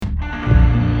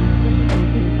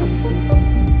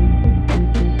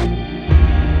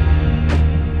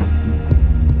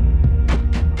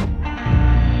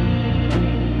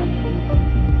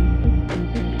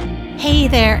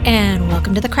and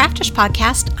welcome to the Craftish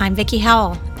Podcast. I'm Vicki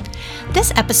Howell.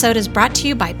 This episode is brought to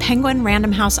you by Penguin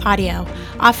Random House Audio,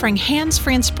 offering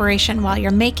hands-free inspiration while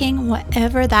you're making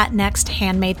whatever that next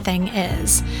handmade thing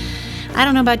is. I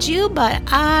don't know about you, but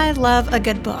I love a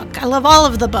good book. I love all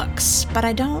of the books, but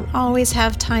I don't always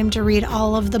have time to read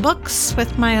all of the books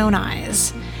with my own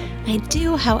eyes. I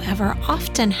do, however,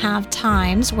 often have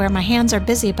times where my hands are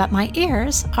busy, but my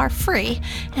ears are free.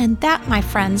 And that, my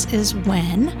friends, is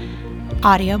when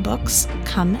audiobooks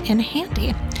come in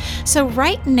handy. So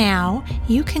right now,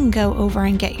 you can go over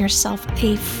and get yourself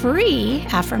a free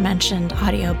aforementioned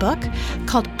audiobook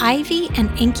called Ivy and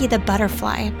Inky the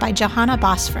Butterfly by Johanna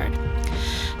Bosford.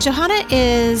 Johanna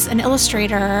is an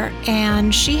illustrator,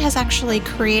 and she has actually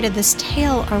created this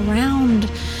tale around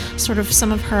sort of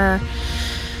some of her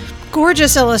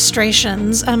gorgeous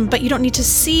illustrations, but you don't need to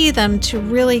see them to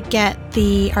really get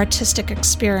the artistic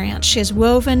experience. She has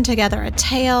woven together a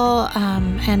tale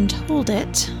and told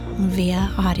it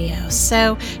via audio.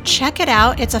 So check it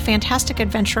out. It's a fantastic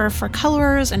adventure for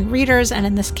colorers and readers, and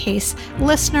in this case,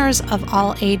 listeners of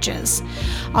all ages.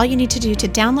 All you need to do to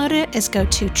download it is go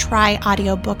to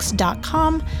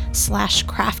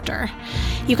tryaudiobooks.com/crafter.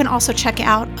 You can also check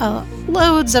out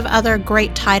loads of other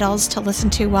great titles to listen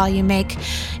to while you make,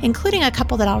 including a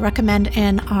couple that I'll recommend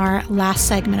in our last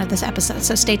segment of this episode,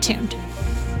 so stay tuned.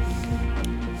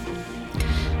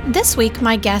 This week,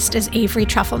 my guest is Avery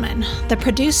Trufelman, the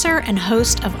producer and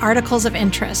host of Articles of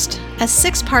Interest, a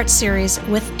 6-part series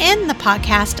within the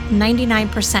podcast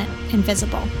 99%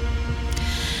 Invisible.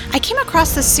 I came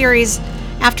across this series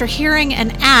after hearing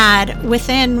an ad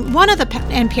within one of the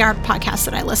NPR podcasts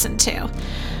that I listened to.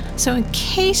 So in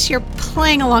case you're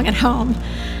playing along at home,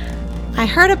 I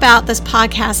heard about this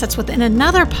podcast that's within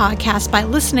another podcast by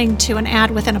listening to an ad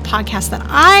within a podcast that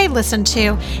I listened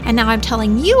to, and now I'm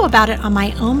telling you about it on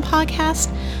my own podcast.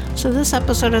 So this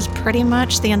episode is pretty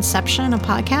much the inception of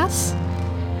podcasts,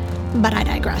 but I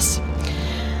digress.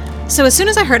 So as soon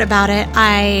as I heard about it,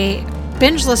 I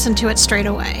binge listened to it straight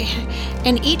away.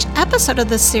 In each episode of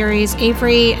this series,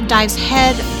 Avery dives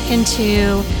head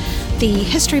into the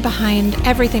history behind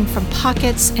everything from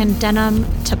pockets and denim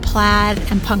to plaid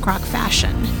and punk rock fashion.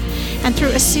 And through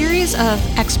a series of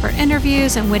expert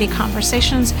interviews and witty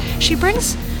conversations, she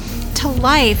brings to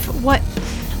life what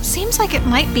seems like it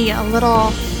might be a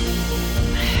little,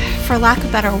 for lack of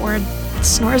a better word,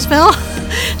 Snoresville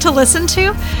to listen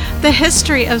to, the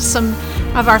history of some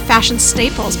of our fashion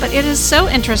staples. But it is so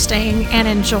interesting and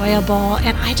enjoyable,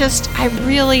 and I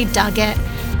really dug it,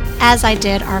 as I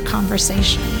did our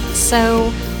conversation. So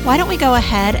why don't we go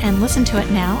ahead and listen to it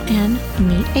now and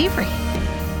meet Avery.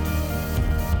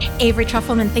 Avery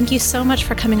Trufelman, thank you so much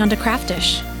for coming on to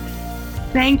Craftish.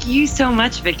 Thank you so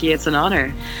much, Vicki. It's an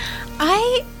honor.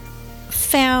 I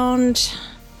found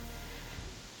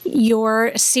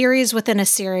your series within a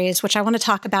series, which I want to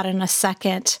talk about in a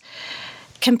second,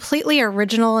 completely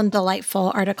original and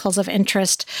delightful Articles of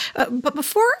Interest. But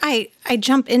before I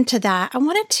jump into that, I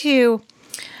wanted to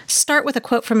start with a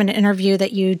quote from an interview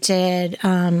that you did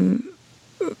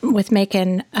with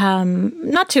Macon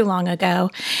not too long ago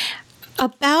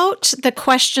about the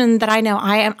question that I know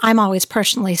I'm always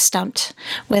personally stumped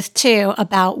with too,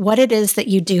 about what it is that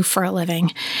you do for a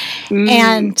living.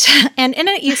 And in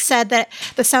it you said that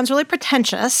this sounds really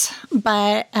pretentious,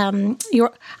 but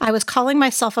I was calling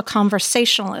myself a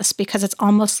conversationalist because it's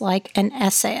almost like an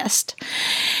essayist.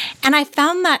 And I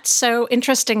found that so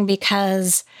interesting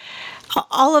because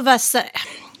all of us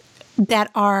that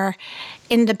are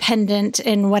independent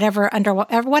in whatever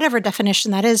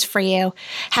definition that is for you,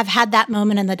 have had that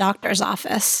moment in the doctor's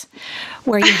office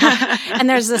where you have, and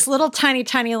there's this little tiny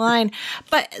line.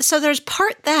 But so there's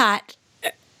part that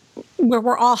where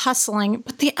we're all hustling,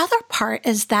 but the other part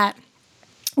is that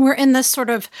we're in this sort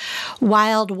of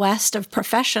wild west of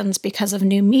professions because of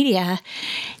new media.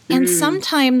 And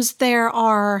sometimes there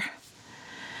are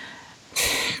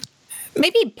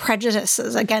maybe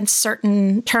prejudices against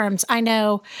certain terms. I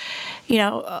know,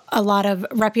 a lot of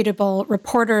reputable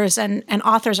reporters and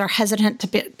authors are hesitant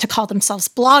to call themselves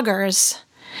bloggers.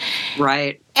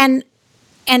 Right. And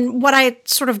what I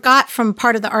sort of got from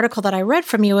part of the article that I read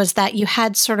from you is that you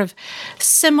had sort of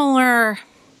similar,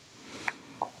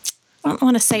 I don't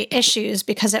want to say issues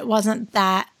because it wasn't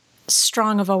that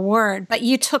strong of a word, but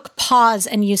you took pause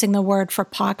in using the word for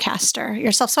podcaster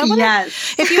yourself. So I wonder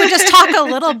if you would just talk a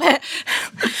little bit.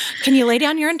 Can you lay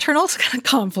down your internal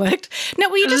conflict? No,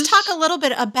 will you just talk a little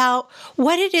bit about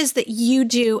what it is that you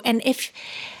do, and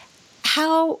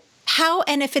how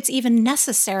and if it's even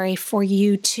necessary for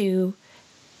you to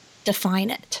define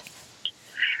it?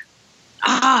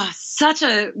 such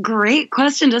a great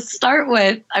question to start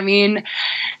with. I mean,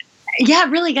 yeah,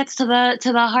 it really gets to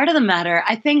the heart of the matter.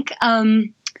 I think,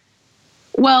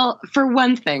 well, for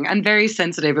one thing, I'm very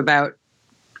sensitive about,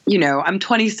 I'm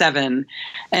 27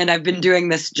 and I've been doing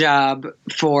this job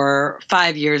for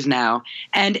 5 years now.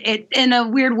 And it, in a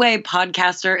weird way,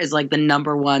 podcaster is like the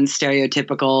number one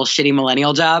stereotypical shitty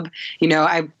millennial job.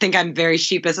 I think I'm very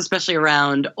sheepish, especially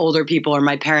around older people or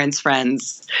my parents'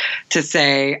 friends, to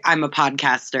say I'm a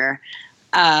podcaster.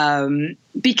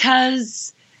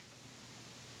 Because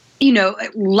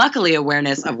luckily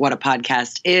awareness of what a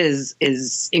podcast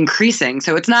is increasing.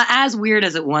 So it's not as weird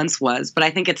as it once was, but I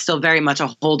think it's still very much a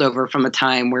holdover from a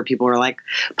time where people were like,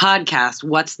 podcast,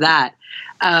 what's that?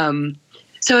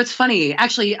 So it's funny.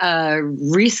 Actually,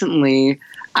 recently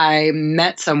I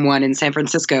met someone in San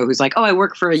Francisco who's like, oh, I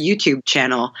work for a YouTube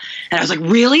channel. And I was like,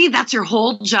 really? That's your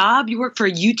whole job? You work for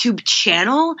a YouTube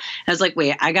channel? I was like,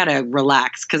 wait, I got to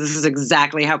relax, because this is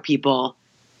exactly how people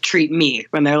treat me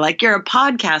when they're like, you're a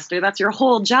podcaster, that's your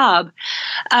whole job.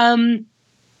 And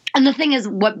the thing is,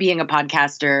 what being a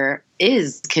podcaster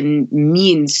can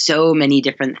mean so many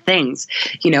different things.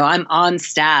 I'm on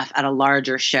staff at a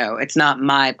larger show. It's not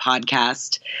my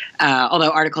podcast, although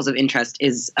Articles of Interest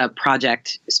is a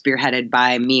project spearheaded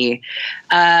by me.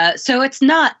 So it's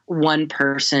not one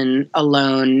person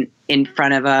alone in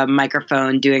front of a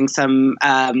microphone doing some,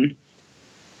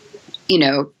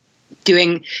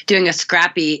 doing a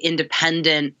scrappy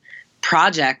independent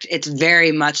project. It's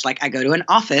very much like I go to an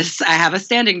office. I have a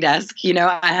standing desk.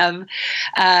 I have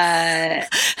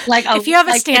if you have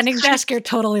a standing desk, you're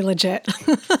totally legit.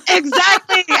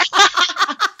 Exactly.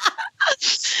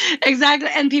 Exactly.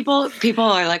 And people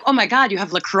are like, oh my God, you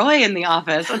have LaCroix in the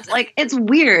office. It's like, it's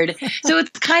weird. So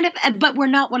it's kind of, but we're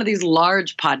not one of these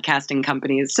large podcasting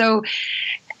companies. So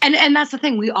And that's the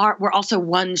thing. We're also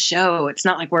one show. It's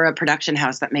not like we're a production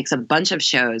house that makes a bunch of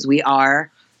shows. We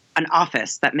are an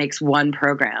office that makes one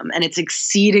program. And it's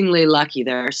exceedingly lucky.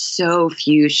 There are so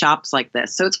few shops like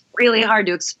this. So it's really hard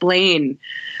to explain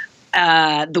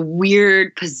the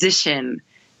weird position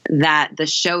that the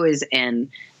show is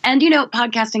in. And,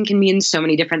 podcasting can mean so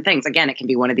many different things. Again, it can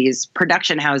be one of these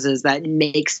production houses that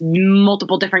makes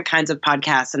multiple different kinds of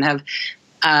podcasts and have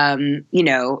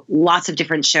lots of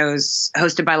different shows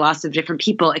hosted by lots of different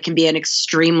people. It can be an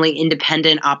extremely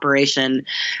independent operation.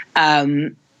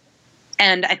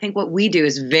 And I think what we do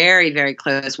is very, very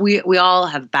close. We all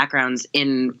have backgrounds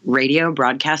in radio,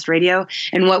 broadcast radio.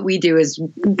 And what we do is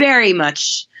very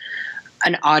much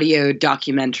an audio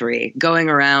documentary, going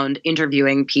around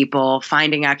interviewing people,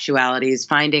 finding actualities,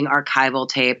 finding archival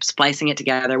tapes, splicing it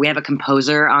together. We have a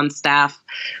composer on staff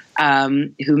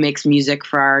who makes music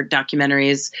for our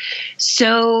documentaries.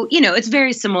 So, it's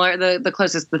very similar.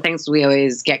 The things we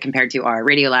always get compared to are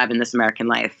Radiolab and This American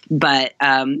Life. But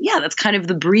that's kind of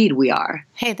the breed we are.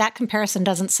 Hey, that comparison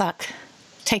doesn't suck.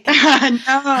 Take it.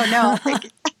 No.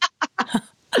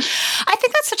 I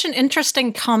think that's such an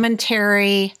interesting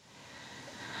commentary.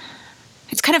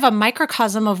 It's kind of a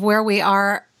microcosm of where we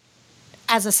are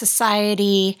as a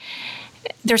society.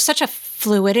 There's such a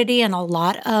fluidity in a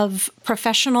lot of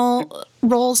professional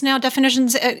roles now,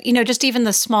 definitions, just even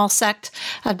the small sect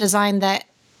of design that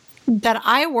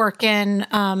I work in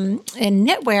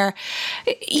knitwear.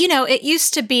 It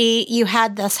used to be you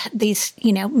had these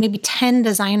maybe 10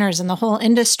 designers in the whole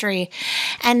industry,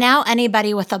 and now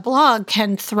anybody with a blog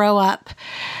can throw up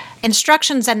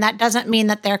instructions, and that doesn't mean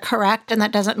that they're correct, and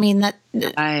that doesn't mean that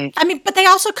but they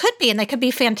also could be, and they could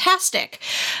be fantastic.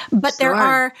 But Sure. there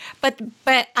are but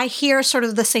I hear sort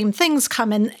of the same things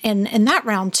come in that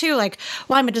realm too, like,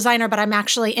 well, I'm a designer, but I'm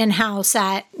actually in-house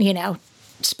at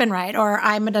SpinRite, or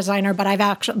I'm a designer, but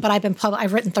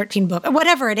I've written 13 books,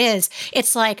 whatever it is.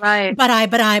 It's like, right. but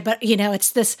it's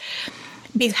this,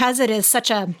 because it is such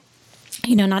a,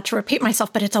 not to repeat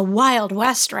myself, but it's a wild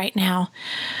west right now.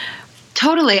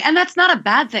 Totally. And that's not a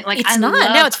bad thing. Like, it's not.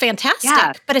 No, it's fantastic,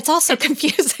 yeah. But it's also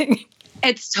confusing.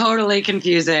 It's totally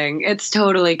confusing.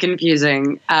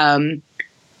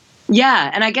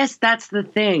 Yeah. And I guess that's the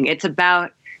thing. It's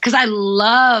about, because I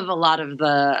love a lot of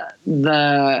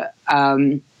the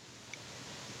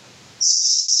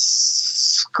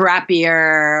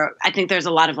scrappier. I think there's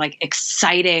a lot of like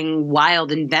exciting,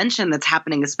 wild invention that's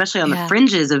happening, especially on the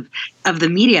fringes of the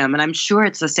medium. And I'm sure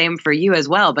it's the same for you as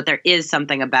well. But there is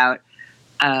something about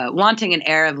wanting an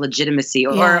air of legitimacy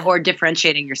or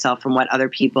differentiating yourself from what other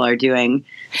people are doing.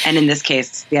 And in this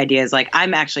case, the idea is like,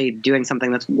 I'm actually doing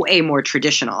something that's way more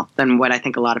traditional than what I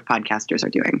think a lot of podcasters are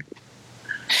doing.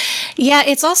 Yeah,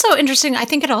 it's also interesting. I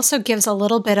think it also gives a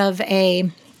little bit of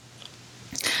a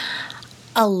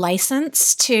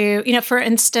license to, for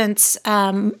instance,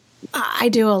 I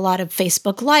do a lot of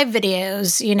Facebook Live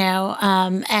videos,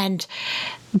 and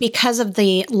because of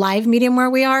the live medium where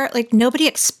we are, like nobody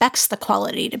expects the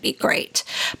quality to be great,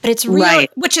 but it's real, Right.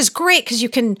 which is great because you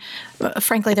can,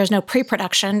 frankly, there's no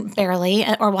pre-production barely,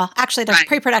 or well, actually there's Right.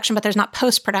 pre-production, but there's not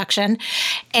post-production.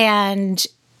 And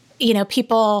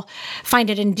people find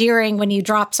it endearing when you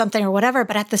drop something or whatever,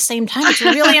 but at the same time, it's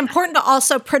really important to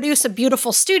also produce a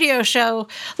beautiful studio show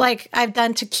like I've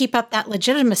done to keep up that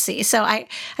legitimacy. So I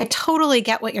totally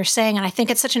get what you're saying. And I think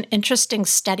it's such an interesting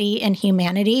study in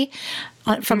humanity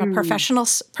from a professional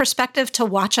perspective to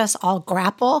watch us all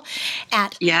grapple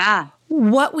at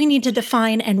what we need to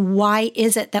define and why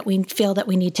is it that we feel that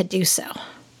we need to do so.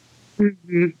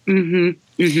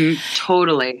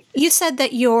 Totally. You said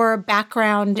that your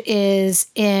background is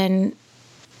in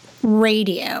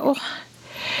radio.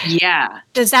 Yeah.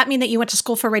 Does that mean that you went to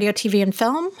school for radio, TV, and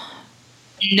film?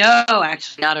 No,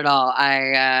 actually, not at all.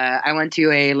 I went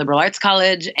to a liberal arts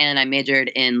college and I majored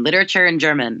in literature and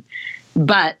German.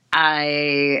 But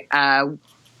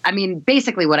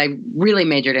basically what I really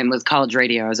majored in was college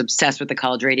radio. I was obsessed with the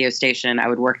college radio station. I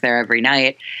would work there every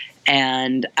night.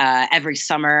 And every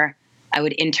summer I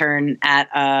would intern at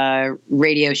a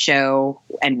radio show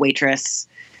and waitress.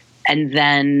 And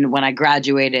then when I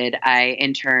graduated, I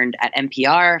interned at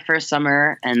NPR for a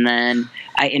summer. And then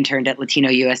I interned at Latino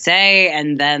USA.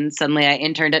 And then suddenly I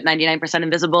interned at 99%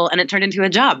 Invisible and it turned into a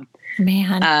job.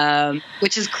 Man.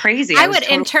 Which is crazy. I would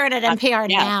intern at NPR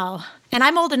now. And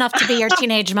I'm old enough to be your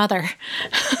teenage mother.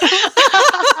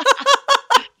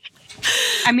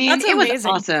 I mean, That's it was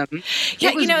amazing. awesome.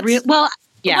 Yeah, it was well,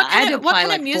 yeah, I had to apply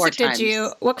like 4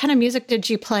 times. What kind of music did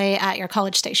you play at your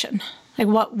college station? Like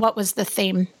what was the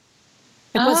theme?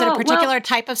 Like, was it a particular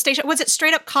type of station? Was it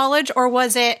straight up college or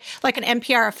was it like an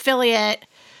NPR affiliate?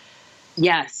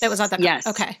 Yes. That was on the yes.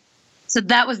 Okay. So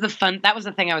that was the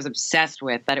thing I was obsessed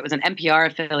with, that it was an NPR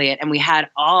affiliate and we had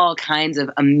all kinds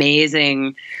of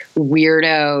amazing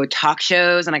weirdo talk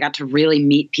shows. And I got to really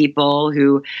meet people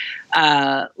who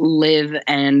live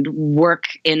and work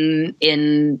in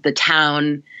the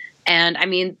town. And I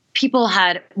mean, people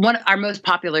had our most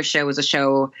popular show was a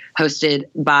show hosted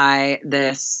by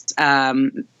this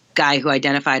guy who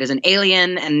identified as an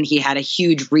alien, and he had a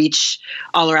huge reach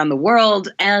all around the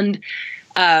world. And,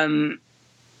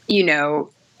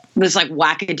 this like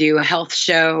wackadoo health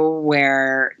show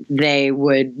where they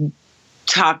would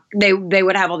talk, they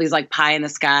would have all these like pie in the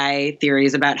sky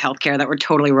theories about healthcare that were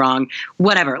totally wrong,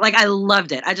 whatever. Like I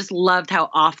loved it. I just loved how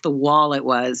off the wall it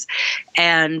was.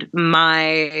 And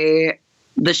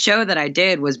the show that I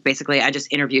did was basically, I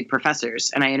just interviewed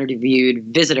professors and I interviewed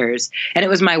visitors, and it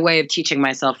was my way of teaching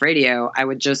myself radio. I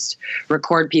would just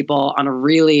record people on a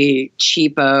really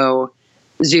cheapo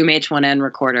Zoom H1N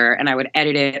recorder and I would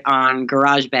edit it on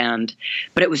GarageBand.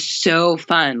 But it was so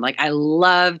fun. Like I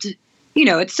loved,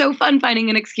 it's so fun finding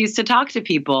an excuse to talk to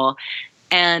people.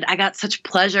 And I got such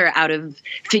pleasure out of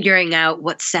figuring out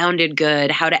what sounded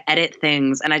good, how to edit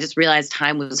things. And I just realized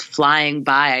time was flying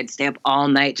by. I'd stay up all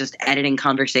night just editing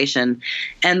conversation.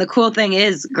 And the cool thing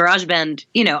is GarageBand,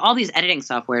 all these editing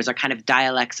softwares are kind of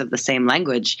dialects of the same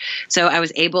language. So I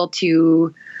was able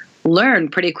to learn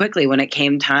pretty quickly when it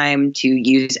came time to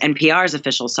use NPR's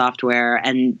official software.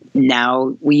 And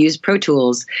now we use Pro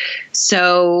Tools.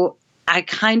 So I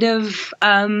kind of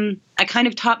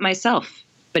taught myself.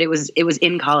 But it was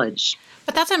in college.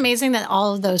 But that's amazing that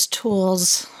all of those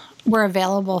tools were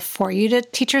available for you to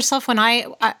teach yourself. When I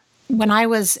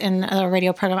was in a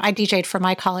radio program, I DJ'd for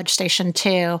my college station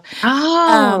too.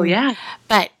 Oh, yeah.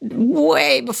 But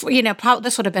way before,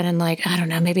 this would have been in like, I don't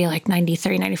know, maybe like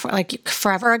 93, 94, like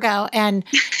forever ago. And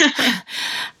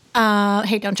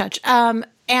hey, don't judge.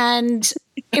 And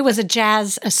it was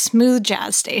a smooth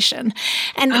jazz station.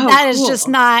 And that is just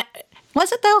not... Was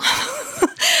it though?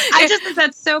 I just think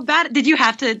that's so bad. Did you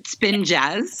have to spin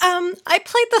jazz? I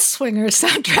played the Swingers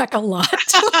soundtrack a lot.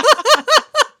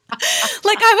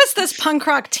 Like I was this punk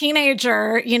rock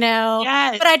teenager,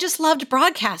 Yes. But I just loved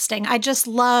broadcasting. I just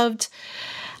loved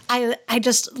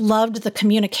the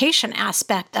communication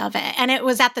aspect of it. And it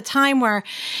was at the time where,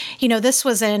 this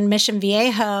was in Mission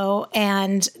Viejo,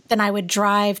 and then I would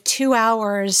drive 2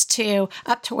 hours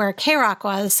up to where K-Rock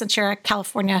was, since you're a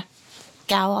California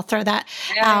gal, I'll throw that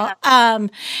out. And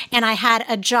I had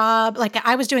a job, like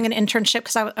I was doing an internship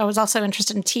because I was also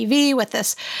interested in TV with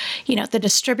this, the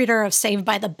distributor of Saved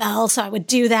by the Bell. So I would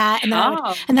do that. And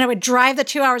then I would drive the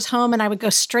 2 hours home and I would go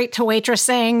straight to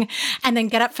waitressing and then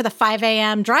get up for the 5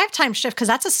 a.m. drive time shift because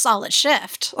that's a solid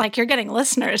shift. Like you're getting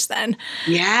listeners then.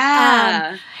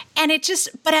 Yeah. And it just,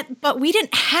 but we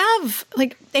didn't have,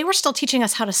 like, they were still teaching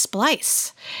us how to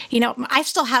splice. I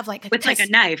still have like with like a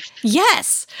knife.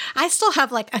 Yes. I still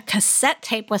have like a cassette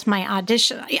tape with my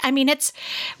audition. I mean,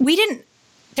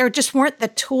 there just weren't the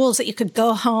tools that you could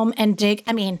go home and dig.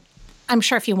 I mean, I'm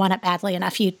sure if you want it badly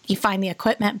enough, you find the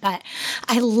equipment, but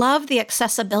I love the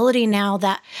accessibility now,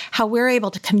 that how we're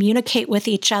able to communicate with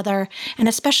each other. And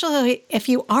especially if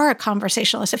you are a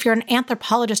conversationalist, if you're an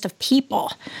anthropologist of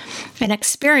people and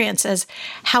experiences,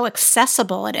 how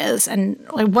accessible it is. And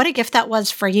what a gift that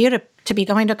was for you to be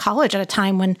going to college at a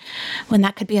time when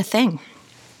that could be a thing.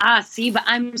 See, but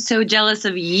I'm so jealous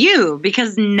of you,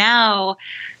 because now,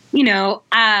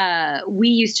 we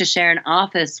used to share an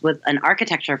office with an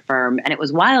architecture firm, and it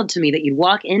was wild to me that you'd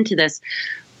walk into this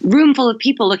room full of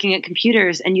people looking at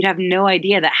computers, and you'd have no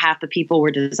idea that half the people were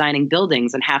designing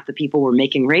buildings and half the people were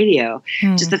making radio.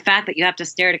 Just the fact that you have to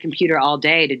stare at a computer all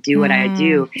day to do what I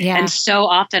do. Yeah. And so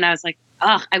often I was like,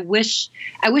 I wish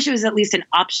it was at least an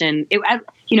option. I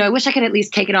wish I could at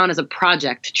least take it on as a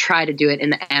project to try to do it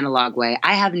in the analog way.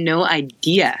 I have no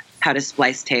idea how to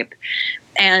splice tape.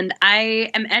 And I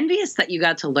am envious that you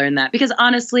got to learn that, because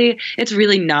honestly, it's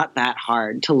really not that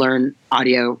hard to learn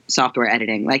audio software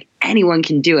editing. Like, anyone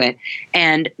can do it.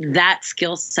 And that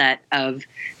skill set of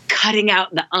cutting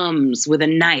out the ums with a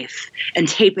knife and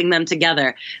taping them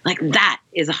together, like, that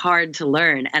is hard to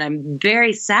learn. And I'm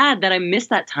very sad that I missed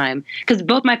that time, because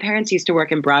both my parents used to work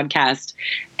in broadcast,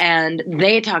 and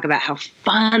they talk about how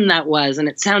fun that was. And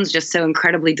it sounds just so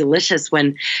incredibly delicious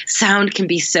when sound can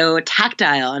be so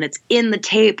tactile and it's in the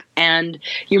tape and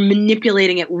you're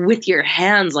manipulating it with your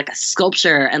hands like a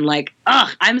sculpture. And like,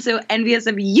 I'm so envious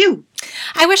of you.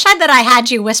 I wish that I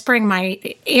had you whispering my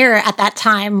ear at that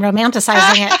time,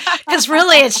 romanticizing it, because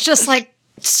really it's just like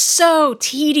so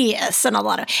tedious and a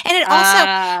lot of, and it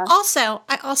also,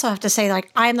 I also have to say, like,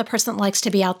 I'm the person that likes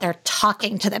to be out there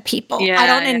talking to the people. I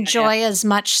don't enjoy as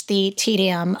much the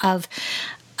tedium of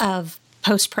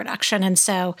post-production. And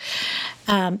so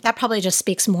that probably just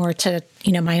speaks more to,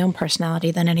 my own personality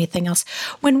than anything else.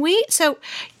 So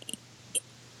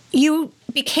you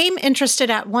became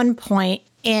interested at one point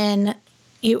in,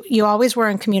 you always were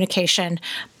in communication,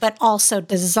 but also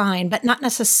design, but not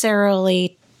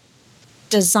necessarily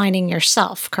designing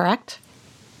yourself, correct?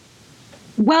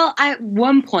 Well, at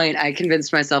one point I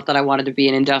convinced myself that I wanted to be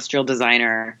an industrial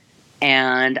designer,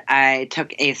 and I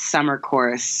took a summer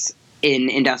course in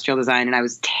industrial design, and I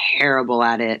was terrible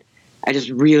at it. I just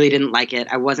really didn't like it.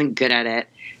 I wasn't good at it,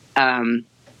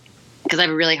 because I have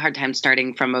a really hard time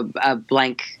starting from a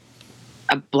blank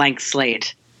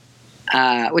slate.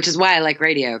 Which is why I like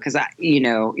radio, because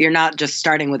you're not just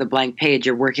starting with a blank page;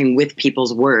 you're working with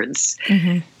people's words,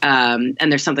 and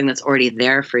there's something that's already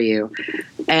there for you.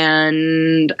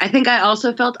 And I think I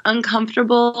also felt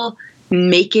uncomfortable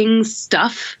making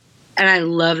stuff, and I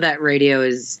love that radio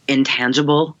is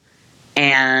intangible,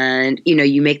 and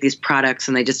you make these products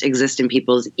and they just exist in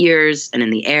people's ears and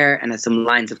in the air and as some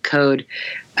lines of code,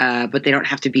 but they don't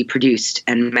have to be produced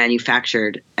and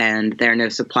manufactured, and there are no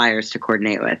suppliers to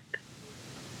coordinate with.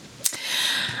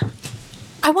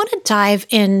 I want to dive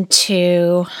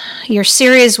into your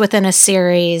series within a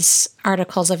series,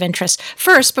 Articles of Interest.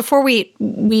 First, before we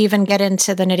even get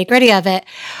into the nitty-gritty of it,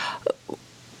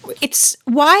 it's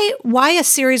why a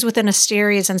series within a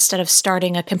series instead of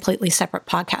starting a completely separate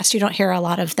podcast? You don't hear a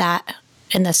lot of that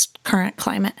in this current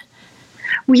climate.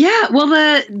 Yeah, well,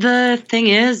 the thing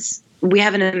is, we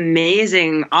have an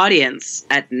amazing audience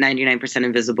at 99%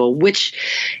 Invisible, which,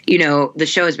 the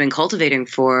show has been cultivating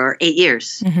for 8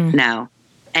 years now.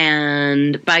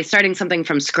 And by starting something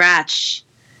from scratch,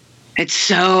 it's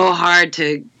so hard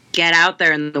to get out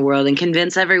there in the world and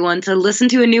convince everyone to listen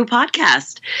to a new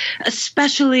podcast,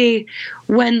 especially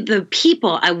when the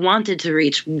people I wanted to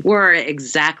reach were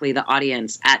exactly the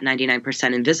audience at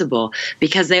 99% Invisible,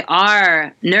 because they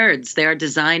are nerds. They are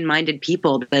design-minded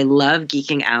people. They love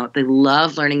geeking out. They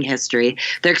love learning history.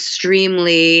 They're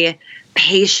extremely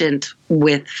patient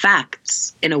with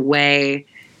facts in a way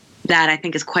that I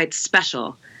think is quite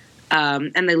special.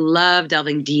 And they love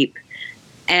delving deep.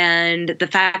 And the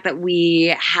fact that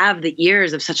we have the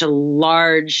ears of such a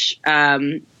large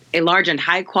and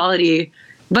high quality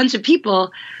bunch of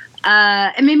people,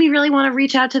 it made me really want to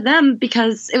reach out to them,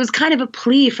 because it was kind of a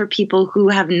plea for people who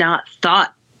have not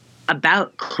thought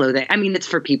about clothing. I mean, it's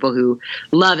for people who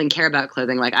love and care about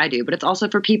clothing like I do, but it's also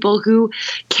for people who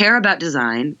care about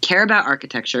design, care about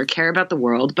architecture, care about the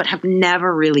world, but have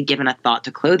never really given a thought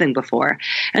to clothing before.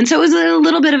 And so it was a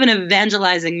little bit of an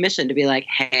evangelizing mission to be like,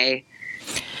 hey,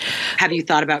 have you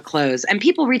thought about clothes? And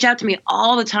people reach out to me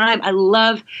all the time. I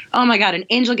love, oh my God, an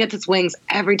angel gets its wings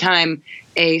every time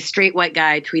a straight white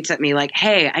guy tweets at me like,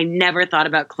 hey, I never thought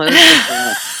about clothes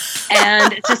before.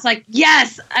 And it's just like,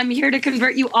 yes, I'm here to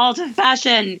convert you all to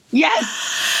fashion. Yes.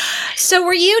 So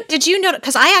did you know,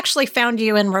 because I actually found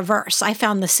you in reverse. I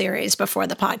found the series before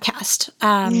the podcast.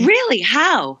 Really?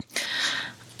 How?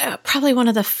 Probably one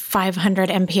of the 500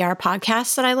 NPR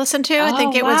podcasts that I listened to. I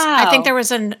think wow. I think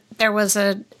there was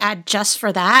a ad just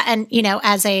for that. And,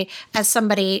 as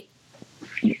somebody,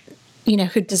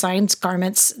 who designs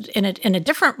garments in a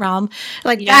different realm,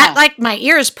 that, like my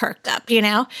ears perked up,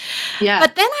 Yeah.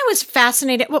 But then I was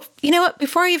fascinated. Well, you know what?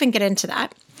 Before I even get into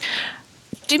that,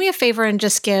 do me a favor and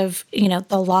just give,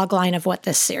 the log line of what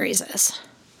this series is.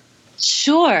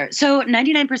 Sure. So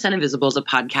 99% Invisible is a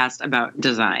podcast about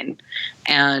design.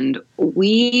 And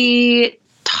we're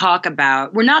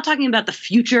not talking about the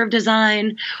future of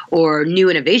design or new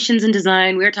innovations in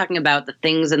design. We're talking about the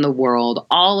things in the world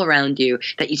all around you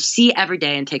that you see every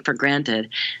day and take for granted.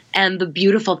 And the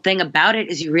beautiful thing about it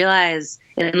is you realize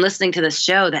in listening to this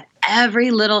show that every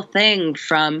little thing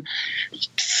from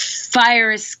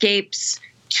fire escapes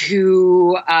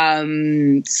to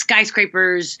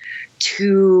skyscrapers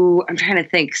to, I'm trying to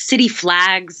think, city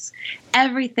flags,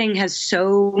 everything has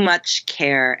so much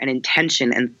care and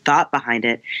intention and thought behind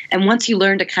it. And once you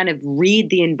learn to kind of read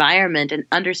the environment and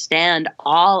understand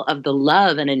all of the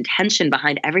love and intention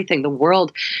behind everything, the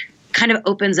world kind of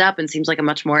opens up and seems like a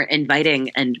much more inviting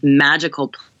and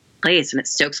magical place, and it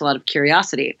stokes a lot of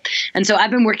curiosity. And so I've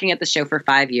been working at the show for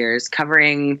 5 years,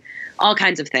 covering all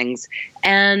kinds of things.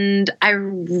 And I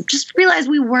just realized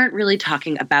we weren't really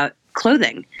talking about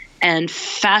clothing. And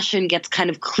fashion gets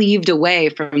kind of cleaved away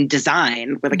from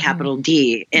design with a capital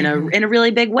D in a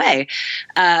really big way.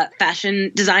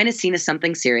 Design is seen as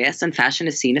something serious, and fashion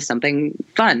is seen as something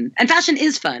fun. And fashion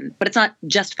is fun, but it's not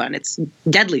just fun. It's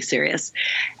deadly serious.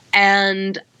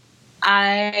 And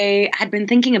I had been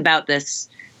thinking about this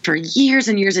for years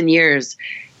and years and years,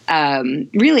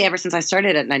 really ever since I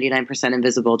started at 99%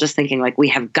 Invisible, just thinking like, we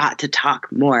have got to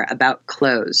talk more about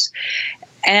clothes.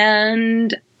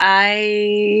 And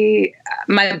my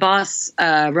boss,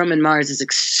 Roman Mars, is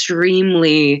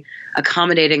extremely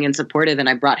accommodating and supportive. And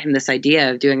I brought him this idea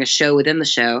of doing a show within the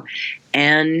show,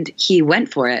 and he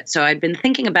went for it. So I'd been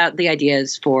thinking about the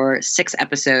ideas for 6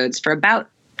 episodes for about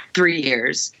 3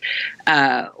 years.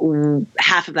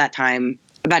 Half of that time,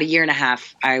 about a year and a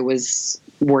half, I was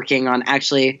working on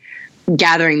actually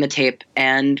gathering the tape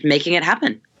and making it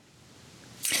happen.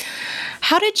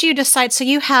 How did you decide? So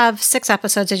you have 6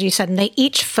 episodes, as you said, and they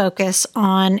each focus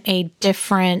on a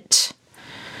different,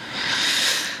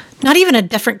 not even a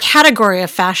different category of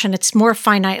fashion. It's more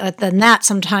finite than that.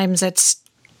 Sometimes it's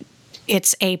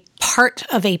a part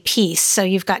of a piece. So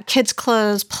you've got kids'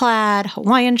 clothes, plaid,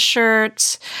 Hawaiian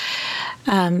shirts,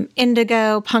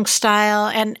 indigo, punk style,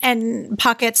 and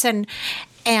pockets, and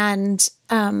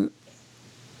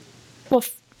well,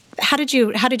 how did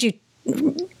you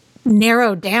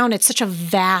narrow down? It's such a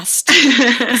vast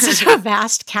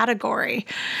category.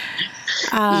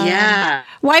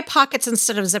 Why pockets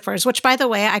instead of zippers? Which, by the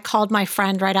way, I called my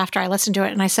friend right after I listened to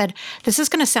it, and I said, "This is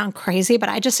going to sound crazy, but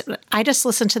I just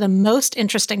listened to the most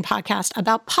interesting podcast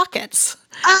about pockets."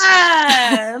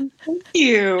 Thank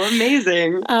you,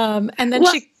 amazing. And then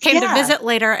she came to visit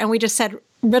later, and we just said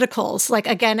ridicles like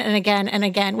again and again and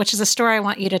again, which is a story I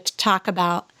want you to talk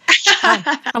about.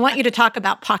 I want you to talk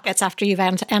about pockets after you've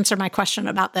answered my question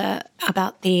about the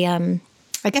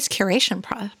I guess curation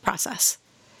process.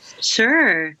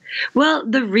 Sure. Well,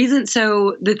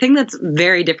 the thing that's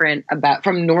very different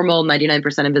from normal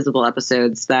 99% Invisible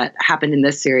episodes that happened in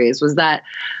this series was that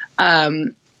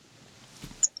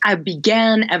I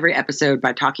began every episode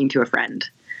by talking to a friend.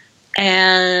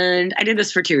 And I did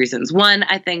this for 2 reasons. One,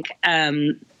 I think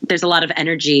there's a lot of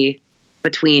energy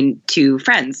between 2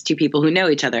 friends, 2 people who know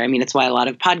each other. I mean, it's why a lot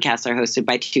of podcasts are hosted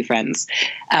by 2 friends.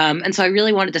 And so I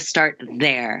really wanted to start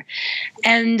there.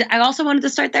 And I also wanted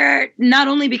to start there not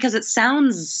only because it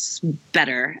sounds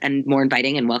better and more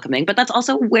inviting and welcoming, but that's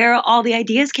also where all the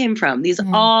ideas came from. These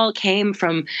all came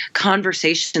from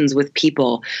conversations with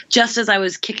people, just as I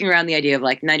was kicking around the idea of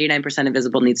like 99%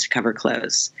 Invisible needs to cover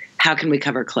clothes. How can we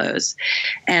cover clothes?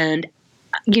 And,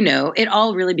 it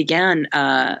all really began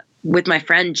with my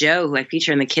friend Joe, who I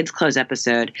feature in the kids' clothes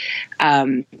episode.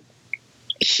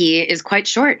 He is quite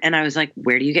short. And I was like,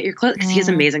 where do you get your clothes? Because he has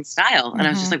amazing style. And I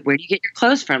was just like, where do you get your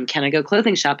clothes from? Can I go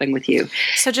clothing shopping with you?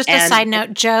 So just a side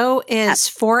note, Joe is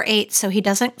 4'8", so he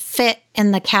doesn't fit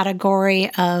in the category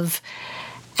of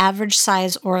average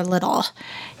size or little.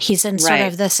 He's in sort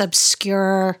of this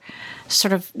obscure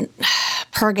sort of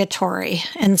purgatory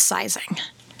in sizing.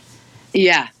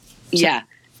 Yeah. Yeah.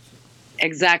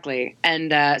 Exactly.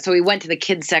 And so we went to the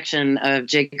kids section of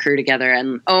J. Crew together,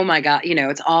 and oh my God,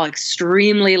 it's all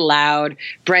extremely loud,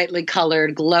 brightly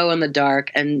colored, glow in the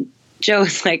dark. And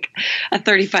Joe's like a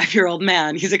 35-year-old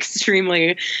man. He's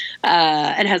extremely,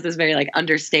 and has this very like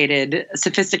understated,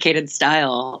 sophisticated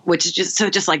style, which is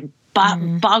just like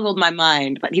boggled my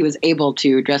mind, but he was able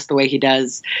to dress the way he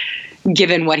does,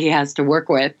 given what he has to work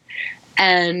with.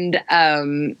 And,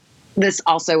 this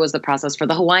also was the process for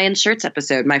the Hawaiian shirts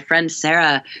episode. My friend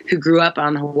Sarah, who grew up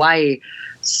on Hawaii,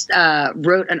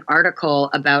 wrote an article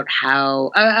about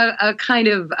how a kind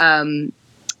of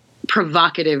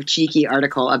provocative, cheeky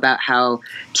article about how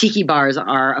tiki bars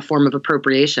are a form of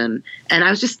appropriation. And I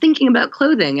was just thinking about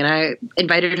clothing, and I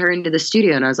invited her into the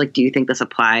studio, and I was like, do you think this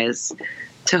applies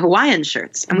to Hawaiian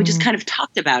shirts? And we just kind of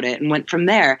talked about it and went from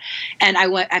there. And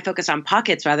I focused on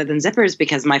pockets rather than zippers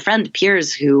because my friend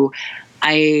Piers, who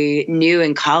I knew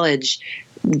in college,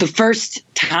 the first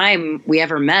time we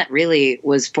ever met really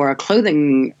was for a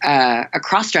cross-dressing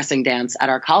dance at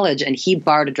our college, and he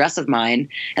borrowed a dress of mine.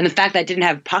 And the fact that I didn't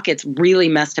have pockets really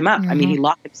messed him up. I mean, he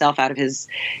locked himself out of his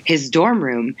dorm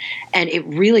room, and it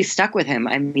really stuck with him.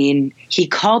 I mean, he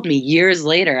called me years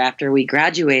later after we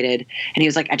graduated, and he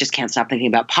was like, I just can't stop thinking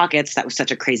about pockets. That was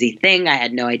such a crazy thing. I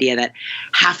had no idea that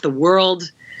half the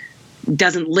world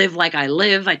doesn't live like I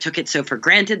live. I took it so for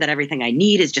granted that everything I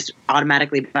need is just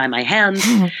automatically by my hands.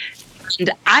 And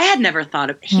I had never thought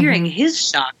of hearing his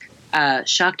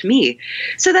shocked me.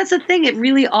 So that's the thing. It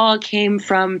really all came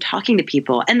from talking to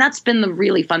people. And that's been the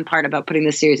really fun part about putting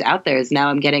this series out there is now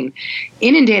I'm getting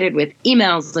inundated with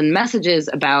emails and messages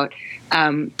about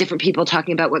different people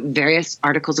talking about what various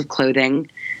articles of clothing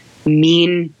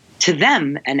mean to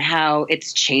them and how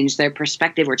it's changed their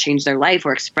perspective or changed their life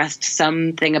or expressed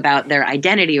something about their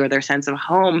identity or their sense of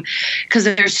home. Because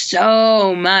there's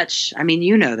so much, I mean,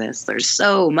 this, there's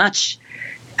so much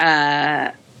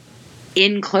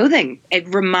in clothing.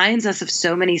 It reminds us of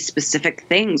so many specific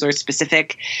things or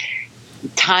specific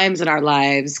times in our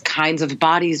lives, kinds of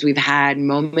bodies we've had,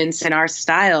 moments in our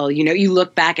style. You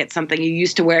look back at something you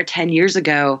used to wear 10 years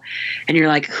ago and you're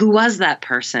like, who was that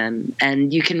person?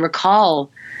 And you can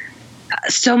recall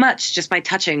so much just by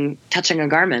touching a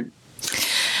garment.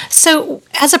 So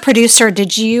as a producer,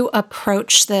 did you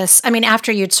approach this? I mean,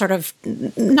 after you'd sort of,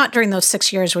 not during those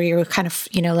 6 years where you were kind of,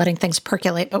 letting things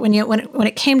percolate, but when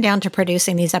it came down to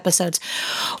producing these episodes,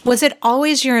 was it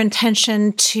always your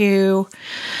intention to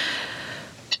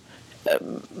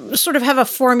sort of have a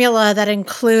formula that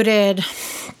included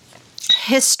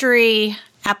history,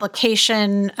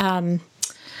 application,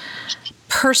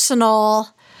 personal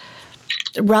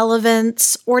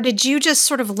relevance, or did you just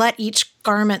sort of let each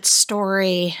garment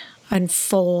story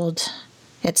unfold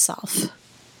itself?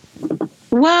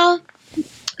 Well,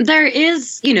 there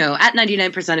is, at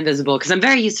 99% Invisible, because I'm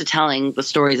very used to telling the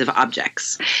stories of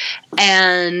objects.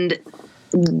 And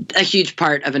a huge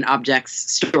part of an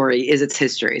object's story is its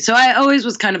history. So I always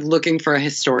was kind of looking for a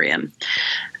historian.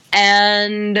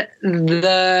 And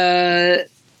I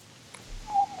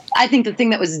think the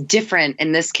thing that was different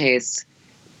in this case,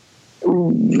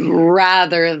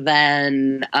 rather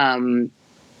than,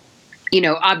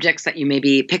 objects that you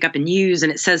maybe pick up and use,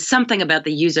 and it says something about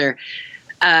the user.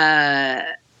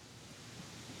 I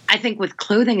think with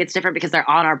clothing, it's different because they're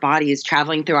on our bodies,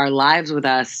 traveling through our lives with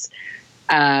us,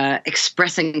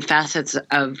 expressing facets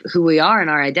of who we are and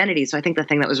our identity. So I think the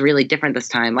thing that was really different this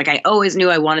time, like I always knew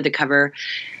I wanted to cover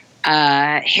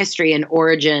history and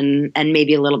origin and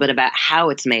maybe a little bit about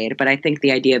how it's made. But I think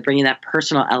the idea of bringing that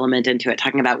personal element into it,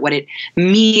 talking about what it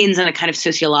means in a kind of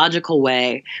sociological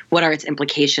way, what are its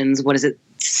implications, what does it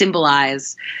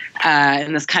symbolize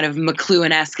in this kind of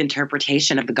McLuhan-esque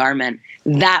interpretation of the garment,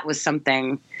 that was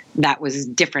something that was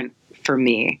different for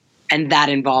me. And that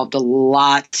involved a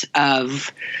lot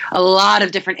of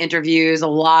different interviews, a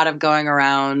lot of going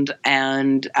around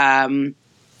and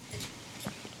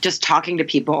just talking to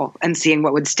people and seeing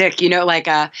what would stick.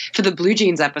 For the Blue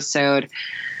Jeans episode,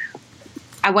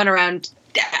 I went around,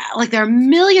 there are a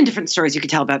million different stories you could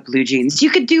tell about blue jeans. You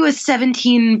could do a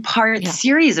 17-part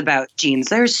series about jeans.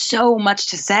 There's so much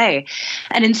to say.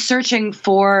 And in searching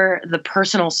for the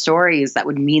personal stories that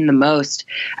would mean the most,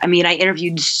 I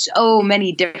interviewed so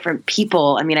many different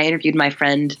people. I interviewed my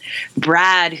friend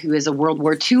Brad, who is a World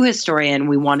War II historian.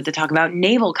 We wanted to talk about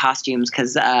naval costumes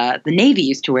because the Navy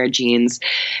used to wear jeans.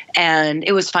 And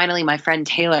it was finally my friend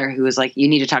Taylor who was like, you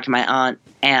need to talk to my aunt,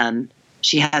 Anne.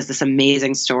 She has this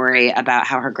amazing story about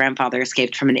how her grandfather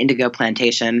escaped from an indigo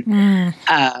plantation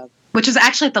which was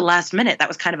actually at the last minute. That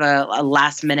was kind of a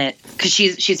last minute, because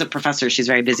she's a professor. She's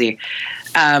very busy.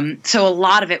 So a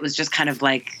lot of it was just kind of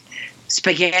like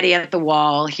spaghetti at the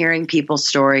wall, hearing people's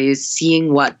stories,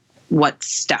 seeing what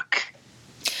stuck.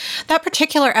 That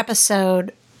particular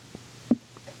episode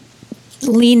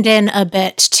leaned in a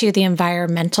bit to the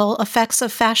environmental effects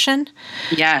of fashion.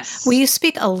 Yes. Will you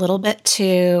speak a little bit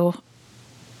to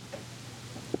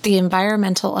the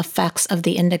environmental effects of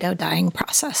the indigo dyeing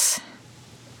process?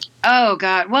 Oh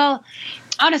God. Well,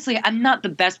 honestly, I'm not the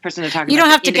best person to talk about. You don't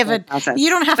have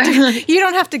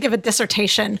to give a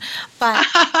dissertation, but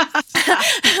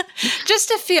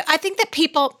just a few. I think that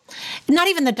people, not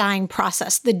even the dyeing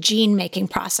process, the gene making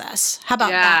process. How about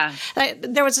that?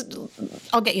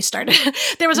 I'll get you started.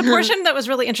 There was a portion that was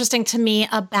really interesting to me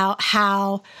about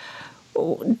how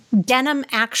denim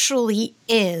actually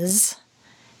is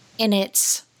in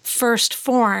its first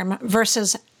form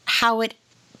versus how it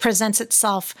presents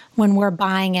itself when we're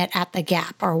buying it at the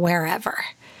Gap or wherever.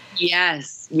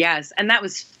 Yes. And that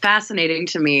was fascinating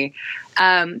to me.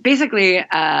 Basically,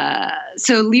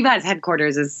 so Levi's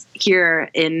headquarters is here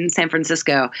in San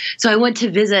Francisco. So I went to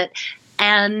visit,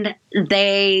 and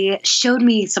they showed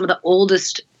me some of the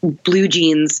oldest blue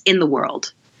jeans in the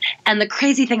world. And the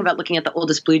crazy thing about looking at the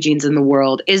oldest blue jeans in the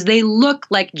world is they look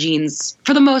like jeans,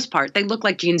 for the most part, they look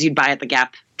like jeans you'd buy at the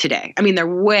Gap today. I mean, they're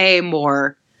way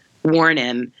more worn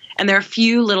in, and there are a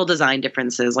few little design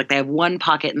differences. Like they have one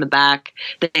pocket in the back,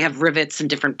 they have rivets in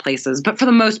different places, but for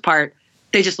the most part,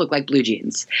 they just look like blue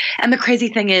jeans. And the crazy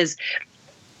thing is,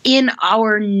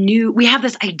 we have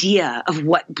this idea of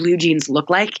what blue jeans look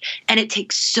like, and it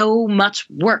takes so much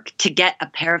work to get a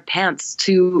pair of pants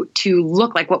to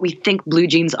look like what we think blue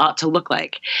jeans ought to look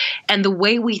like. And the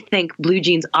way we think blue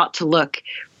jeans ought to look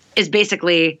is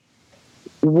basically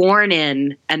worn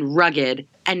in and rugged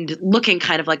and looking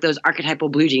kind of like those archetypal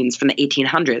blue jeans from the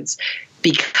 1800s,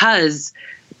 because,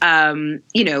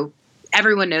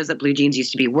 everyone knows that blue jeans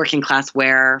used to be working class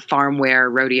wear, farm wear,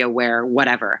 rodeo wear,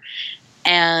 whatever.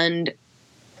 And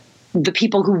the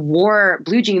people who wore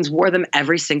blue jeans wore them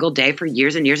every single day for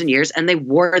years and years and years, and they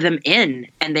wore them in,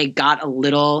 and they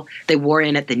wore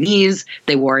in at the knees,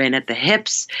 they wore in at the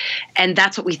hips, and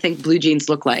that's what we think blue jeans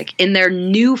look like. In their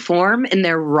new form, in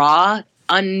their raw,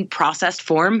 unprocessed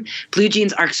form, blue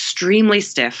jeans are extremely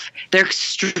stiff, they're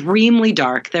extremely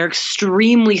dark, they're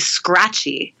extremely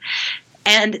scratchy.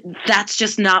 And that's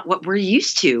just not what we're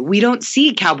used to. We don't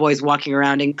see cowboys walking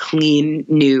around in clean,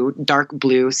 new, dark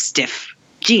blue, stiff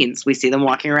jeans. We see them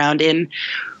walking around in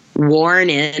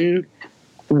worn-in,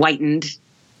 whitened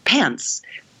pants.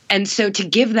 And so to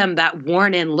give them that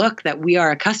worn-in look that we are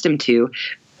accustomed to,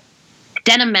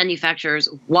 denim manufacturers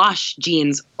wash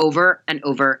jeans over and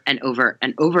over and over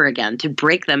and over again to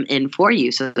break them in for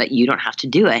you so that you don't have to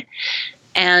do it.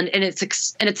 And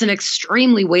it's an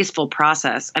extremely wasteful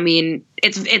process. I mean,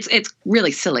 it's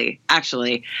really silly,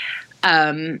 actually.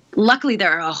 Luckily,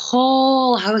 there are a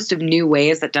whole host of new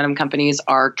ways that denim companies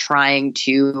are trying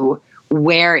to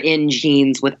wear in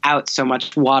jeans without so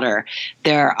much water.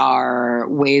 There are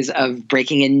ways of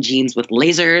breaking in jeans with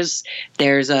lasers.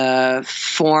 There's a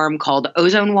form called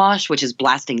ozone wash, which is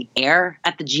blasting air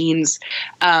at the jeans.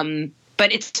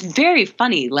 But it's very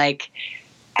funny. Like,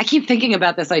 I keep thinking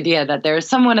about this idea that there's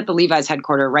someone at the Levi's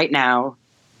headquarters right now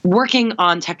working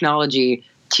on technology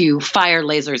to fire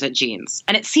lasers at jeans.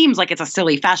 And it seems like it's a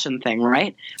silly fashion thing,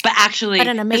 right? But actually... But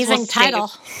an amazing title.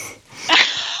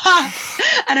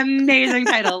 An amazing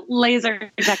title, laser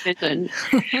technician.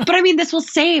 But I mean, this will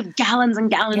save gallons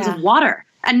and gallons of water.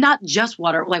 And not just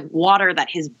water, like water that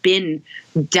has been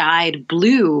dyed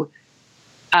blue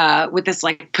with this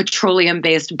like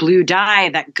petroleum-based blue dye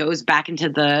that goes back into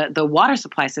the water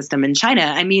supply system in China.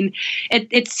 I mean,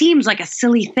 it seems like a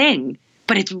silly thing,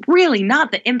 but it's really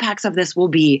not. The impacts of this will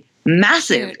be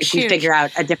massive if we figure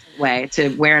out a different way to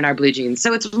wear in our blue jeans.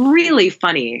 So it's really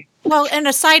funny. Well, and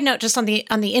a side note just on the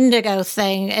indigo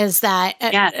thing is that,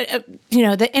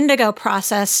 the indigo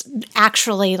process,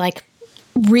 actually, like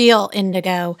real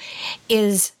indigo,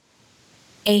 is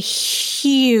a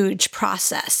huge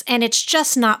process, and it's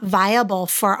just not viable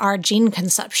for our gene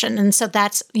consumption. And so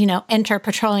that's, enter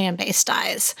petroleum-based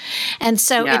dyes. And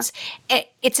so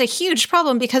it's a huge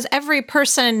problem because every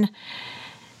person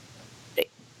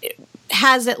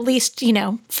has at least,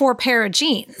 4 pair of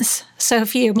jeans. So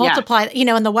if you multiply,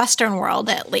 in the Western world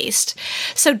at least.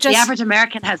 So just... The average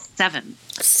American has 7.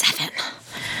 7.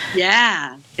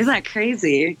 Yeah. Isn't that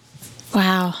crazy?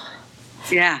 Wow.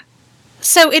 Yeah.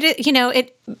 So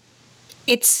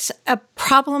it's a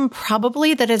problem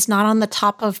probably that is not on the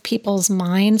top of people's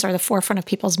minds or the forefront of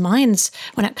people's minds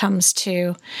when it comes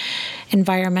to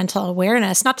environmental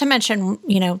awareness. Not to mention,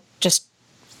 just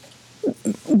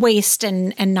waste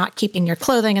and not keeping your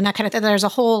clothing and that kind of thing. There's a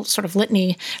whole sort of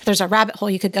litany. There's a rabbit hole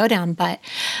you could go down, but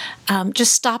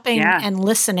just stopping and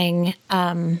listening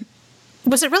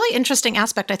was a really interesting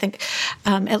aspect, I think,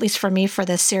 at least for me for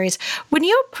this series. I would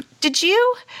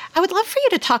love for you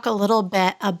to talk a little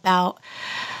bit about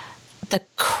the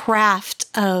craft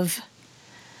of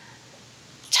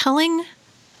telling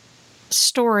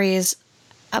stories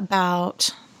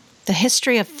about the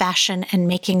history of fashion and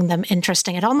making them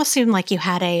interesting. It almost seemed like you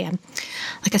had a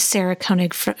Sarah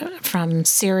Koenig from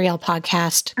Serial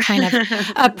podcast kind of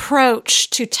approach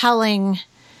to telling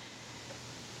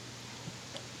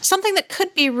something that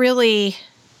could be really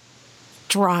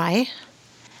dry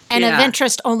and of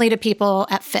interest only to people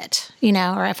at FIT,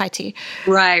 or FIT.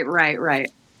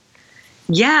 Right.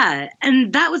 Yeah.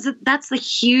 And that's the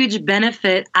huge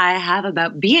benefit I have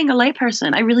about being a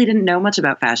layperson. I really didn't know much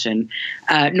about fashion,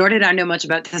 nor did I know much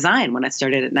about design when I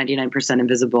started at 99%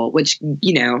 Invisible, which,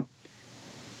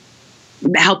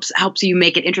 helps you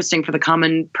make it interesting for the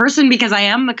common person, because I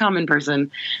am the common person.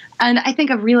 And I think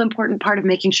a real important part of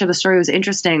making sure the story was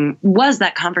interesting was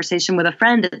that conversation with a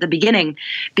friend at the beginning,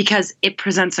 because it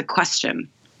presents a question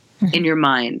in your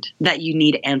mind that you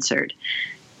need answered.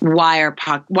 Why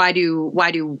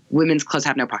do women's clothes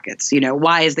have no pockets?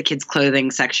 Why is the kids'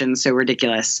 clothing section so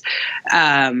ridiculous?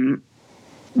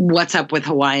 What's up with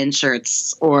Hawaiian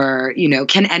shirts? Or,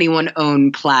 can anyone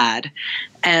own plaid?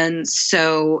 And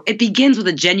so it begins with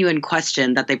a genuine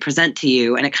question that they present to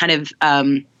you, and it kind of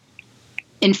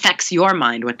infects your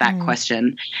mind with that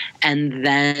question. And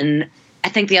then I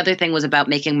think the other thing was about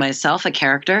making myself a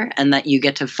character, and that you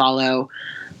get to follow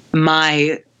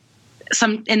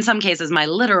in some cases, my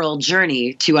literal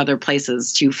journey to other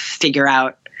places to figure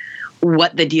out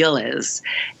what the deal is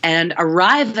and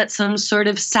arrive at some sort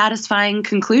of satisfying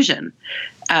conclusion,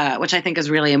 which I think is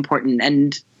really important.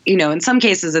 And, in some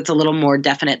cases it's a little more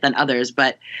definite than others,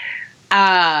 but,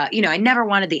 I never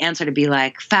wanted the answer to be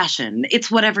like fashion.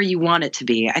 It's whatever you want it to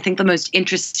be. I think the most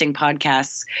interesting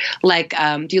podcasts, like,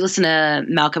 do you listen to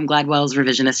Malcolm Gladwell's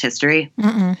Revisionist History?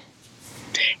 Mm-mm.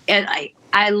 And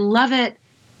I love it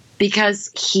because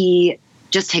he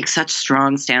just takes such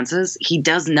strong stances. He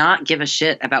does not give a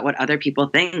shit about what other people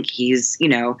think. He's,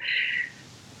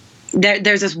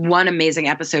 there's this one amazing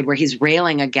episode where he's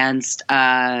railing against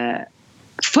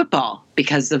football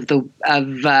because of the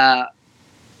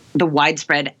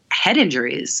widespread head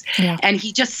injuries. Yeah. And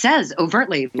he just says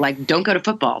overtly, like, don't go to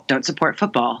football, don't support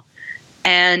football.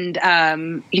 And,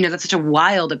 that's such a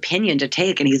wild opinion to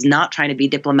take, and he's not trying to be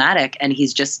diplomatic, and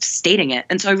he's just stating it.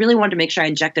 And so I really wanted to make sure I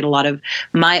injected a lot of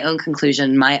my own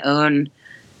conclusion, my own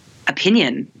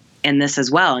opinion in this as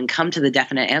well, and come to the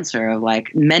definite answer of,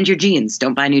 like, mend your jeans,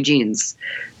 don't buy new jeans.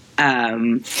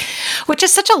 Which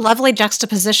is such a lovely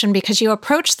juxtaposition, because you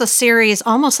approach the series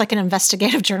almost like an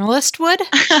investigative journalist would,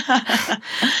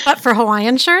 but for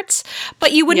Hawaiian shirts.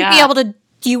 But you wouldn't be able to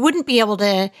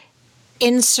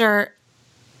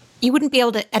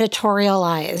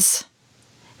editorialize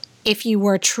if you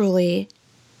were truly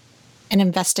an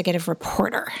investigative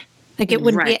reporter. Like it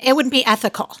wouldn't be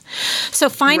ethical. So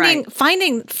finding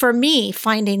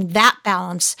that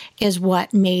balance is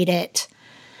what made it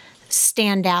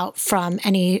stand out from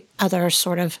any other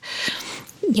sort of,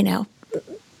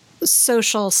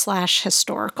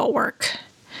 social/historical work.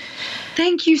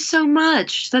 Thank you so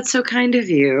much. That's so kind of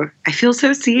you. I feel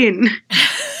so seen.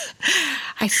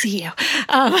 I see you.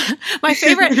 My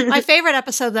favorite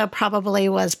episode, though, probably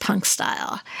was Punk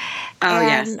Style. Oh,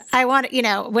 and yes. I want,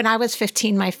 when I was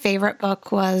 15, my favorite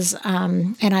book was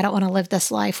And I Don't Want to Live This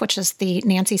Life, which is the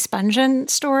Nancy Spungen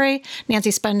story.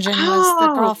 Nancy Spungen was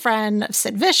the girlfriend of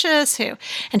Sid Vicious,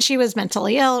 and she was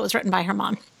mentally ill. It was written by her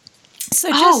mom.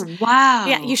 So wow.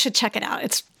 Yeah, you should check it out.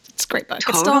 It's a great book.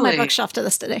 Totally. It's still on my bookshelf to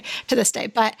this day.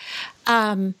 But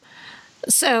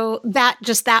so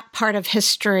that part of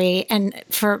history, and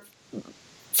for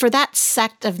that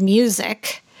sect of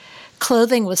music,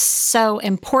 clothing was so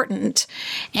important,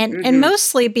 and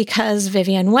mostly because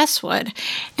Vivienne Westwood.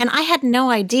 And I had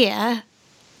no idea.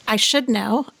 I should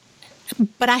know,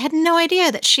 but I had no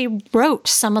idea that she wrote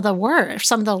some of the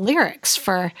lyrics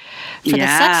for the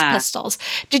Sex Pistols.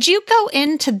 Did you go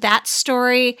into that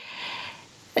story?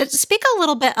 Speak a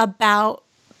little bit about,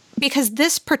 because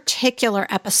this particular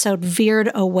episode veered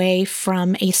away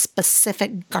from a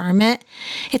specific garment.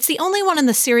 It's the only one in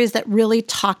the series that really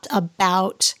talked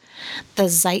about the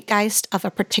zeitgeist of a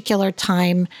particular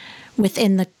time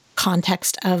within the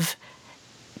context of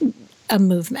a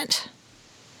movement.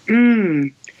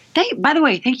 By the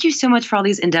way, thank you so much for all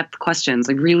these in-depth questions.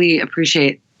 I really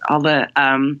appreciate all the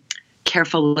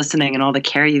careful listening and all the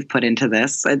care you've put into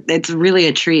this. It's really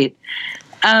a treat.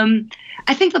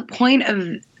 I think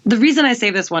the reason I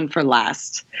saved this one for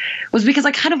last was because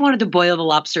I kind of wanted to boil the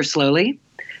lobster slowly.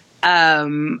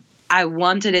 I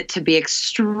wanted it to be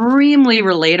extremely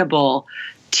relatable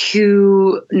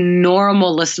to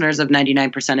normal listeners of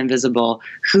 99% Invisible,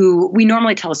 who we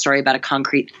normally tell a story about a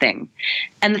concrete thing.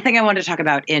 And the thing I wanted to talk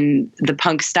about in the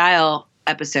Punk Style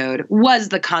episode was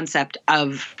the concept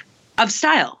of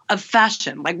style, of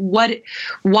fashion. Like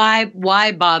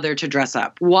why bother to dress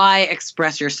up? Why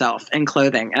express yourself in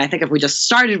clothing? And I think if we just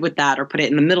started with that or put it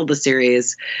in the middle of the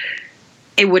series,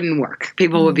 it wouldn't work.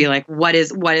 People would be like, what is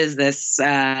this,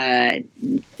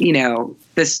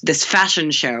 this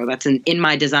fashion show that's in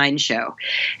my design show?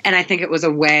 And I think it was a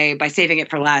way, by saving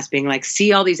it for last, being like,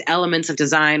 see all these elements of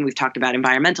design. We've talked about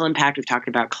environmental impact. We've talked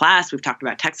about class. We've talked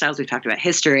about textiles. We've talked about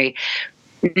history.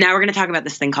 Now we're going to talk about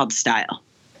this thing called style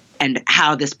and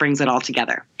how this brings it all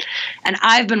together. And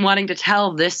I've been wanting to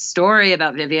tell this story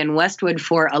about Vivienne Westwood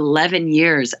for 11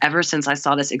 years, ever since I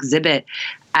saw this exhibit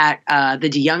at the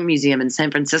DeYoung Museum in San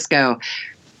Francisco,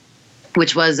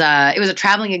 which was it was a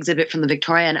traveling exhibit from the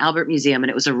Victoria and Albert Museum,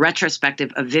 and it was a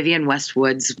retrospective of Vivienne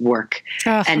Westwood's work.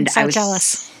 Oh, and I'm so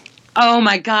jealous. Oh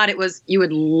my God, you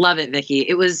would love it, Vicky.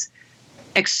 It was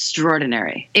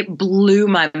extraordinary. It blew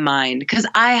my mind because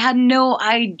I had no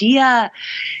idea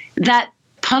that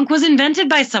punk was invented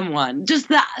by someone. Just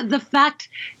the fact,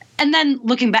 and then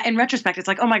looking back in retrospect, it's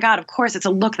like, oh my God, of course, it's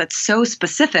a look that's so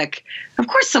specific. Of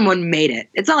course someone made it.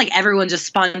 It's not like everyone just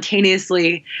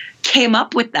spontaneously came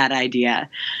up with that idea.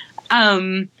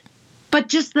 But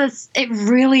just it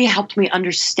really helped me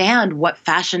understand what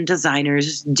fashion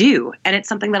designers do. And it's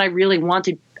something that I really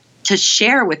wanted to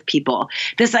share with people.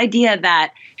 This idea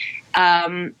that,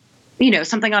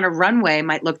 something on a runway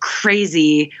might look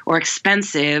crazy or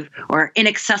expensive or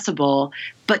inaccessible,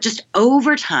 but just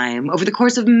over time, over the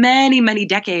course of many, many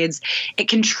decades, it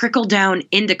can trickle down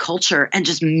into culture and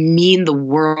just mean the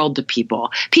world to people.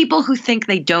 People who think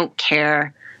they don't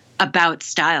care about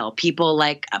style. People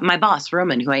like my boss,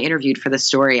 Roman, who I interviewed for this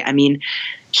story. I mean,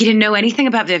 he didn't know anything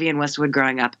about Vivienne Westwood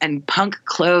growing up, and punk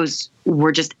clothes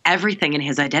were just everything in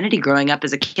his identity growing up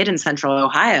as a kid in Central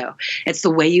Ohio. It's the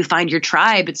way you find your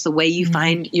tribe. It's the way you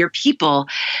find your people.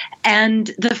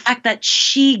 And the fact that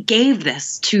she gave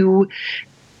this to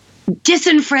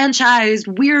disenfranchised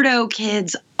weirdo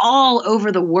kids all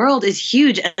over the world is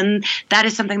huge. And that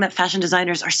is something that fashion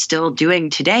designers are still doing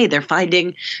today. They're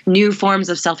finding new forms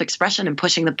of self-expression and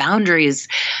pushing the boundaries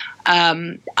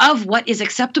of what is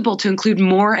acceptable to include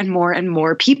more and more and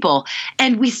more people.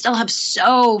 And we still have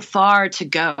so far to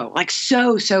go, like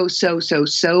so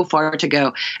far to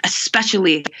go,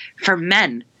 especially for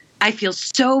men. I feel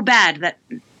so bad that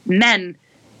men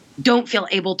don't feel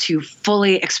able to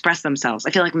fully express themselves.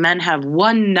 I feel like men have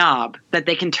one knob that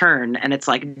they can turn, and it's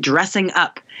like dressing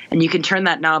up. And you can turn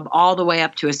that knob all the way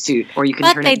up to a suit, or you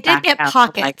can turn it back down. But they did get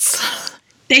pockets.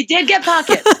 They did get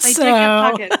pockets. They did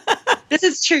get pockets. This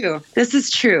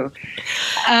is true.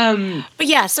 But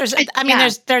yes,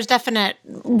 there's definite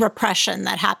repression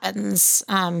that happens,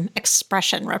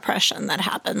 expression repression that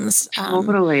happens.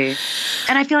 Totally.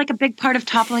 And I feel like a big part of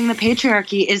toppling the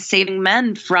patriarchy is saving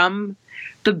men from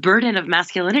the burden of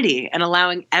masculinity and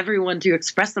allowing everyone to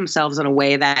express themselves in a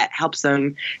way that helps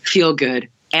them feel good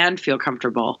and feel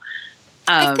comfortable.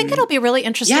 I think it'll be really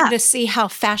interesting to see how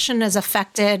fashion is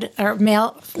affected, or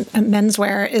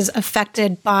menswear is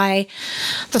affected by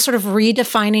the sort of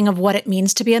redefining of what it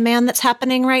means to be a man that's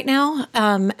happening right now.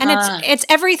 And it's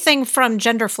everything from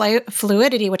gender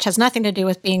fluidity, which has nothing to do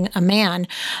with being a man,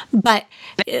 but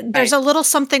there's a little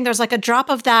something. There's like a drop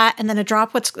of that, and then a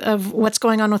drop of what's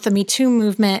going on with the Me Too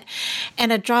movement,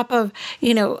 and a drop of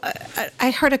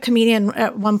I heard a comedian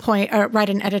at one point write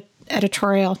an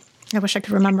editorial. I wish I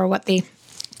could remember what the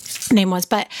name was,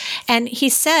 and he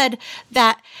said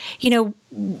that,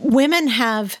 women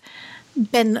have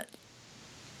been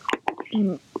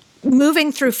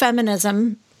moving through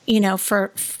feminism,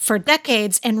 for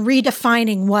decades and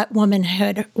redefining what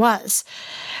womanhood was.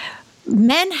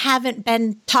 Men haven't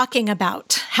been talking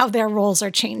about how their roles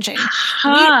are changing.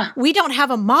 We don't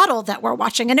have a model that we're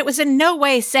watching, and it was in no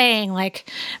way saying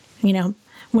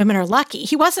women are lucky.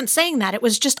 He wasn't saying that. It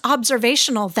was just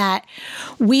observational that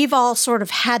we've all sort of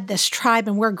had this tribe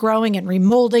and we're growing and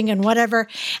remolding and whatever.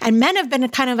 And men have been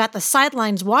kind of at the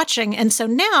sidelines watching. And so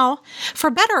now, for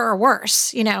better or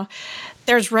worse,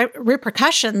 there's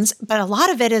repercussions, but a lot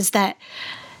of it is that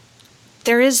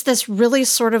there is this really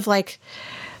sort of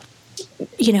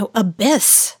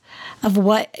abyss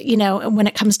what, when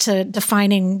it comes to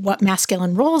defining what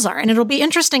masculine roles are. And it'll be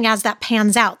interesting as that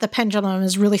pans out. The pendulum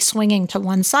is really swinging to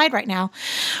one side right now.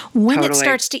 When it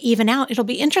starts to even out, it'll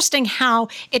be interesting how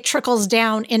it trickles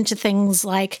down into things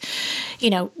like,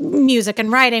 music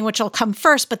and writing, which will come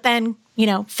first, but then,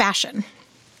 fashion.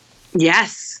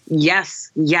 Yes.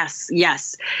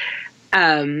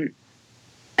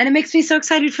 And it makes me so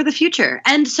excited for the future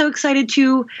and so excited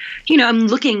to, I'm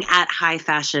looking at high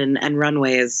fashion and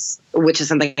runways, which is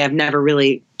something I've never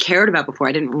really cared about before.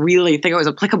 I didn't really think it was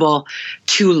applicable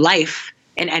to life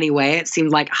in any way. It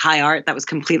seemed like high art that was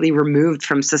completely removed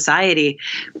from society,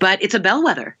 but it's a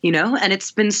bellwether, and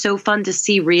it's been so fun to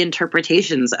see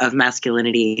reinterpretations of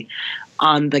masculinity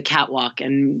on the catwalk.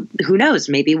 And who knows,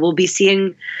 maybe we'll be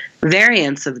seeing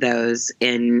variants of those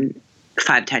in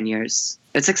 5-10 years.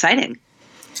 It's exciting.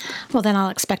 Well, then I'll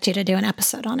expect you to do an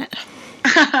episode on it.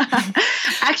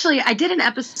 Actually, I did an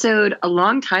episode a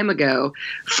long time ago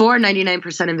for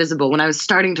 99% Invisible when I was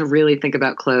starting to really think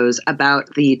about clothes,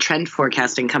 about the trend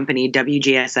forecasting company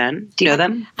WGSN. Do you know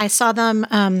them? I saw them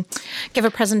give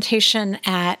a presentation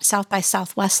at South by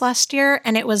Southwest last year,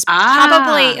 and it was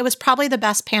probably the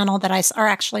best panel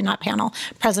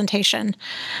presentation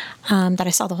that I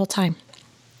saw the whole time.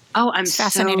 Oh, I'm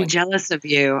so jealous of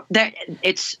you.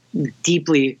 It's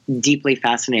deeply, deeply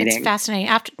fascinating. It's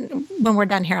fascinating. When we're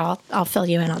done here, I'll fill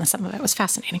you in on some of it. It was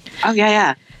fascinating. Oh,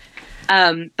 yeah.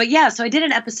 But yeah, so I did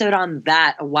an episode on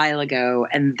that a while ago,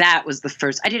 and that was the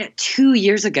first. I did it 2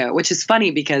 years ago, which is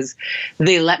funny because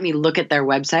they let me look at their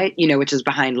website, which is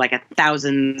behind like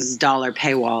 $1,000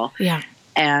 paywall. Yeah.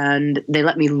 And they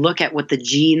let me look at what the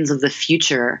jeans of the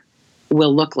future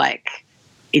will look like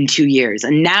in 2 years.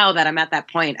 And now that I'm at that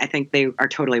point, I think they are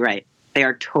totally right. They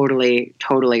are totally,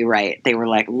 totally right. They were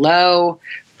like low,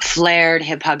 flared,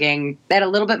 hip hugging. They had a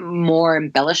little bit more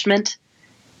embellishment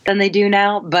than they do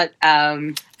now. But I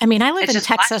live in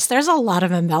Texas. There's a lot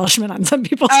of embellishment on some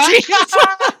people's jeans.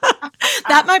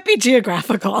 That might be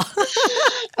geographical.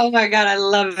 Oh my God, I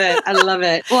love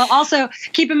it. Well, also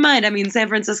keep in mind, San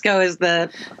Francisco is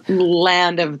the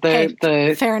land of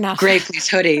the fair enough. Gray fleece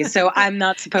hoodie. So I'm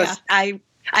not supposed. Yeah.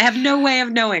 I have no way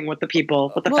of knowing what the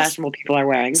fashionable people are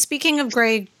wearing. Speaking of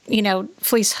gray,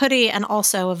 fleece hoodie and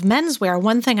also of menswear,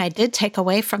 one thing I did take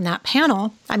away from that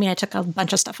panel, I took a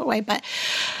bunch of stuff away, but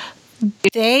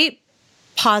they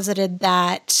posited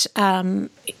that, in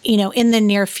the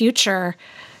near future,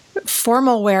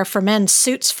 formal wear for men,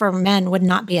 suits for men would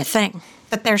not be a thing.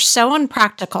 That they're so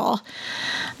unpractical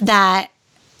that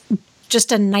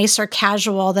just a nicer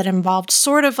casual that involved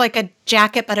sort of like a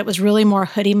jacket, but it was really more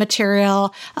hoodie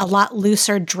material, a lot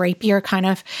looser, drapier kind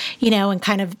of, and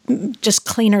kind of just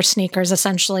cleaner sneakers,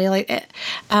 essentially.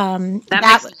 That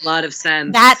makes a lot of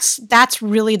sense. That's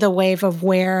really the wave of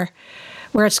where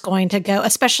it's going to go,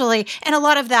 especially, and a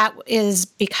lot of that is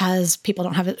because people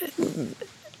don't have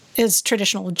is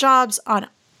traditional jobs on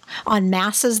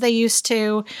mass as they used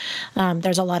to.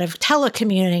 There's a lot of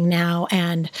telecommuting now,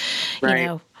 and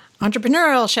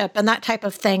entrepreneurship and that type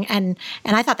of thing. And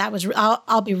I thought that was,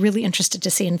 I'll be really interested to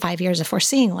see in 5 years if we're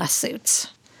seeing less suits.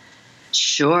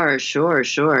 Sure.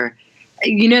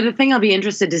 The thing I'll be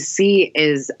interested to see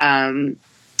is,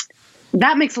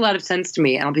 that makes a lot of sense to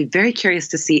me. And I'll be very curious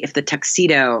to see if the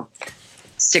tuxedo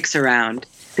sticks around,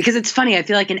 because it's funny. I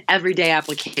feel like an everyday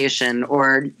application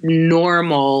or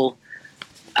normal,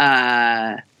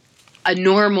 a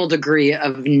normal degree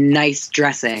of nice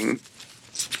dressing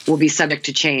will be subject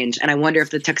to change. And I wonder if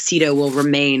the tuxedo will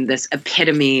remain this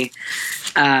epitome,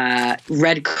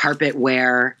 red carpet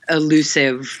wear,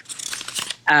 elusive,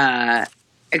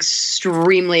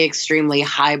 extremely, extremely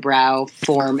highbrow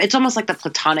form. It's almost like the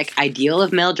platonic ideal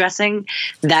of male dressing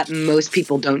that most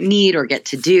people don't need or get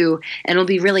to do. And it'll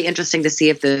be really interesting to see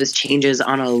if those changes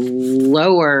on a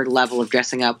lower level of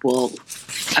dressing up will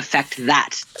affect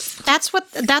that. That's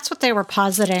what they were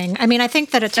positing. I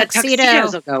think that a tuxedo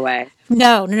tuxedos will go away.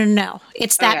 No.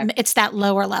 It's that It's that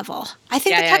lower level. I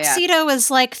think the tuxedo is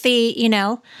like the,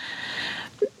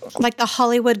 like the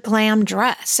Hollywood glam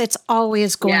dress. It's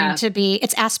always going to be,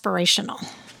 it's aspirational.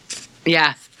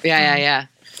 Yeah.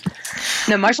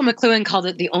 No, Marshall McLuhan called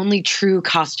it the only true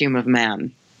costume of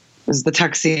man is the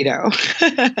tuxedo.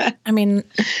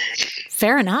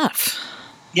 Fair enough.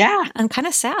 Yeah. I'm kind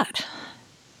of sad.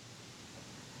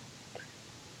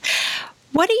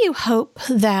 What do you hope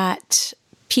that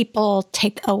people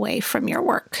take away from your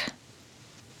work?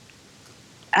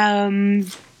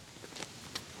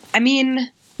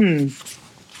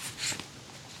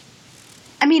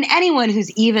 Anyone who's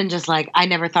even just like, I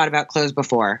never thought about clothes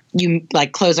before.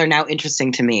 Clothes are now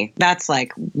interesting to me. That's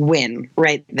like win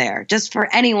right there. Just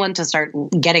for anyone to start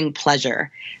getting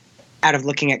pleasure out of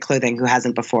looking at clothing who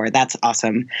hasn't before. That's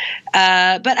awesome.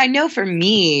 But I know for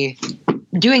me,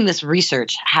 doing this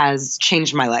research has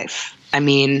changed my life. I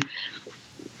mean,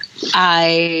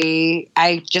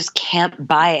 I just can't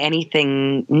buy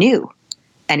anything new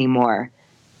anymore.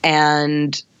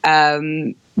 And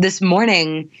this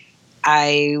morning,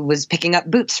 I was picking up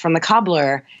boots from the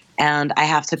cobbler, and I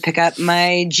have to pick up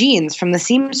my jeans from the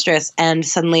seamstress, and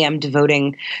suddenly I'm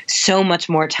devoting so much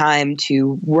more time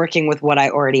to working with what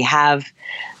I already have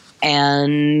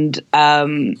and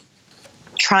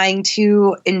trying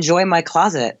to enjoy my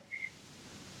closet.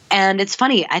 And it's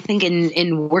funny, I think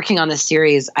in working on this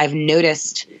series, I've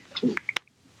noticed,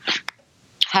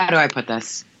 how do I put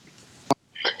this?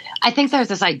 I think there's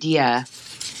this idea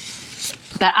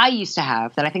that I used to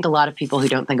have, that I think a lot of people who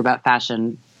don't think about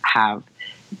fashion have,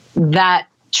 that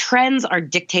trends are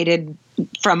dictated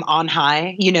from on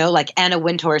high. You know, like Anna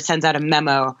Wintour sends out a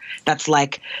memo that's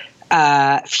like,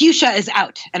 fuchsia is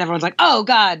out. And everyone's like, oh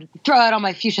God, throw out all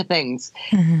my fuchsia things.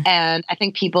 Mm-hmm. And I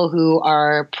think people who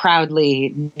are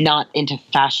proudly not into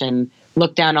fashion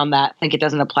look down on that, think it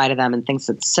doesn't apply to them, and thinks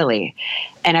it's silly.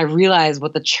 And I realize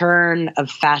what the churn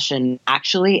of fashion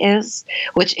actually is,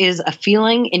 which is a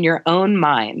feeling in your own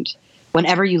mind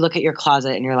whenever you look at your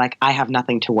closet and you're like, I have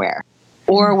nothing to wear.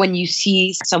 Or when you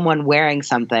see someone wearing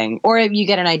something, or you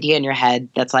get an idea in your head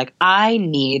that's like, I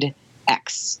need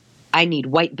X. I need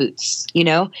white boots, you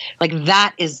know? Like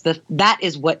that is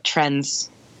what trends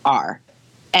are.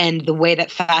 And the way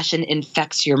that fashion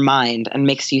infects your mind and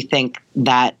makes you think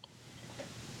that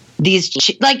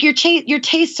your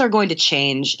tastes are going to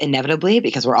change inevitably,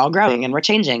 because we're all growing and we're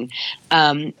changing.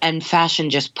 And fashion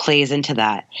just plays into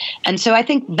that. And so I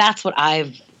think that's what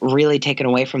I've really taken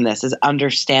away from this, is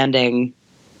understanding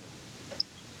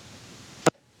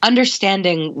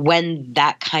when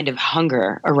that kind of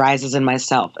hunger arises in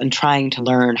myself, and trying to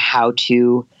learn how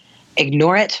to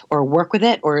ignore it or work with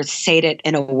it or sate it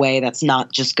in a way that's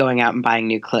not just going out and buying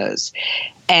new clothes.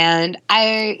 And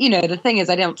the thing is,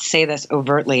 I don't say this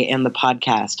overtly in the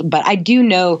podcast, but I do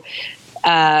know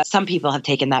some people have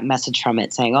taken that message from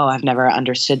it, saying, oh, I've never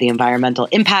understood the environmental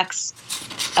impacts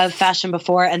of fashion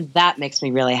before. And that makes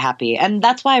me really happy. And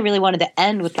that's why I really wanted to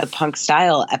end with the punk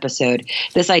style episode.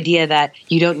 This idea that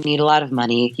you don't need a lot of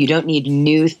money. You don't need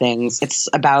new things. It's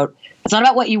not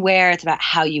about what you wear. It's about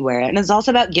how you wear it. And it's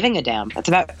also about giving a damn. It's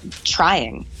about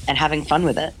trying and having fun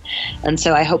with it. And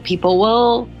so I hope people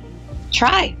will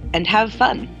try and have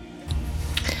fun.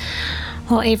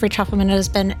 Well, Avery Trufelman, it has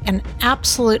been an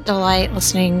absolute delight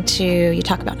listening to you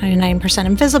talk about 99%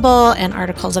 Invisible and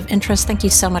articles of interest. Thank you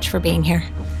so much for being here.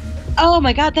 Oh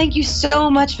my God, thank you so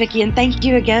much, Vicki. And thank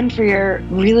you again for your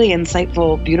really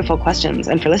insightful, beautiful questions,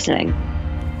 and for listening.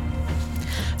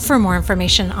 For more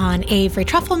information on Avery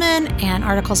Trufelman and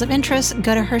articles of interest,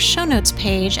 go to her show notes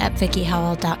page at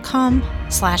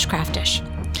vickihowell.com/craftish.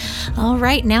 All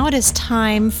right, now it is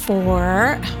time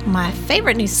for my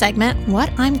favorite new segment,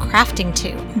 What I'm Crafting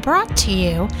To, brought to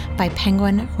you by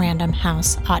Penguin Random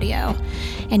House Audio.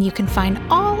 And you can find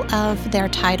all of their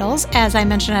titles, as I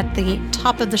mentioned at the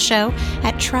top of the show,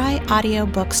 at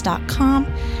tryaudiobooks.com.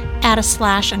 Add a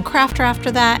 / and crafter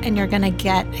after that, and you're going to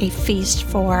get a feast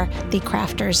for the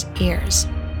crafter's ears.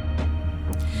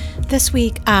 This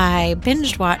week, I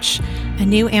binged watched a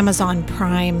new Amazon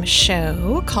Prime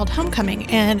show called Homecoming,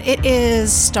 and it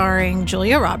is starring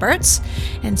Julia Roberts.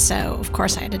 And so, of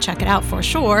course, I had to check it out for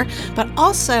sure. But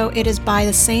also, it is by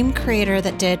the same creator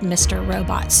that did Mr.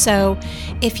 Robot. So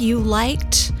if you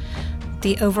liked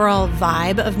the overall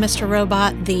vibe of Mr.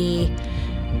 Robot, the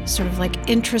sort of like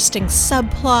interesting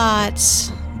subplots,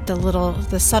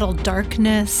 the subtle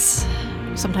darkness,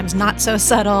 sometimes not so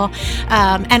subtle,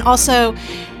 and also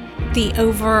the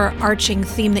overarching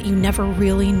theme that you never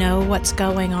really know what's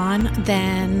going on,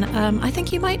 then I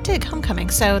think you might dig Homecoming.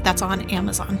 So that's on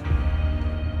Amazon.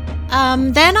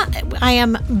 Then I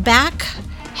am back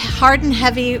hard and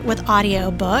heavy with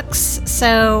audiobooks.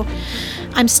 So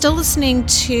I'm still listening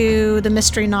to the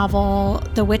mystery novel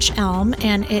The Witch Elm,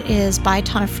 and it is by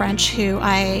Tana French, who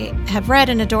I have read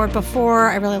and adored before.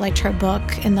 I really liked her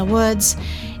book, In the Woods.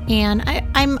 And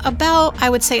I'm about, I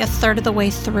would say, a third of the way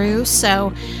through,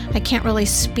 so I can't really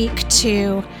speak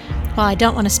to, well, I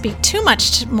don't want to speak too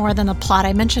much more than the plot.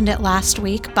 I mentioned it last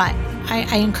week, but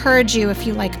I encourage you, if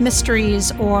you like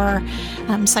mysteries or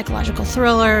psychological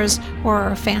thrillers, or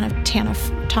are a fan of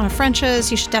Tana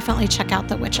French's, you should definitely check out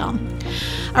The Witch Elm.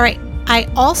 All right, I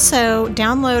also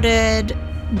downloaded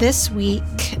this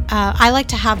week, I like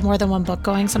to have more than one book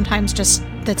going, sometimes just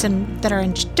that are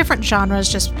in different genres,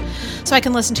 just so I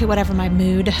can listen to whatever my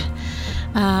mood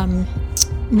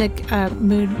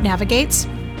navigates.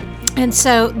 And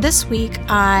so this week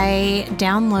I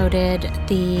downloaded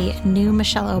the new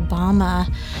Michelle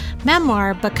Obama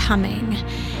memoir, Becoming.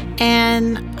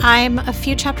 And I'm a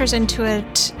few chapters into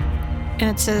it, and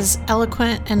it's as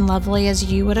eloquent and lovely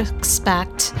as you would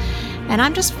expect. And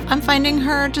I'm finding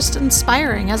her just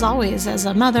inspiring, as always, as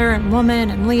a mother and woman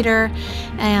and leader,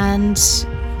 and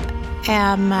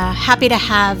am happy to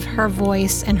have her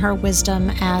voice and her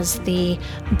wisdom as the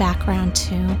background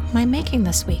to my making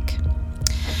this week.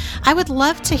 I would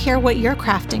love to hear what you're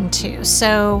crafting too,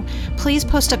 so please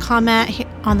post a comment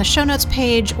on the show notes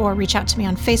page or reach out to me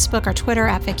on Facebook or Twitter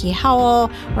at Vicki Howell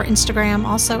or Instagram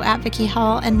also at Vicki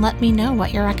Howell, and let me know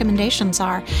what your recommendations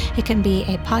are. It can be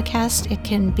a podcast, it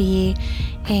can be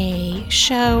a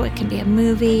show, it can be a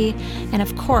movie, and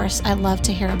of course, I love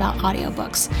to hear about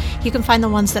audiobooks. You can find the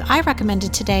ones that I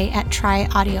recommended today at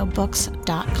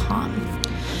tryaudiobooks.com.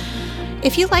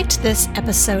 If you liked this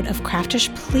episode of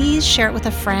Craftish, please share it with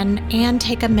a friend and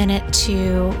take a minute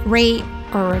to rate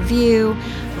or review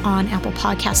on Apple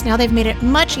Podcasts. Now they've made it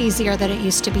much easier than it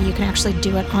used to be. You can actually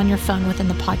do it on your phone within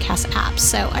the podcast app.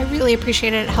 So I really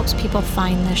appreciate it. It helps people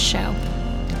find this show.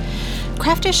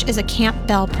 Craftish is a Camp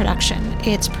Bell production.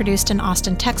 It's produced in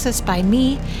Austin, Texas by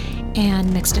me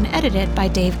and mixed and edited by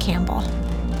Dave Campbell.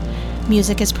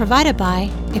 Music is provided by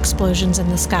Explosions in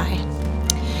the Sky.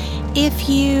 If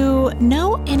you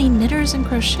know any knitters and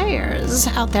crocheters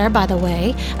out there, by the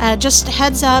way, just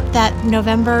heads up that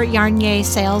November Yarnier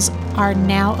sales are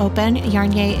now open.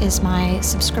 Yarnier is my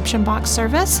subscription box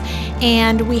service,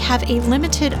 and we have a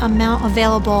limited amount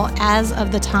available as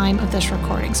of the time of this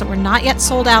recording. So we're not yet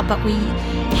sold out, but we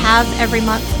have every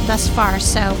month thus far.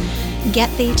 So get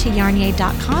thee to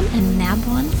yarnier.com and nab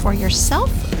one for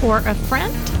yourself or a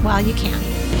friend while you can.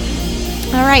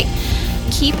 All right.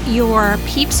 Keep your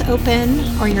peeps open,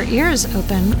 or your ears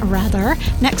open, rather,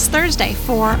 next Thursday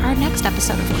for our next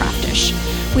episode of Craftish.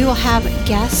 We will have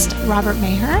guest Robert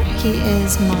Maher. He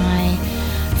is my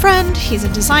friend. He's a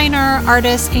designer,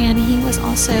 artist, and he was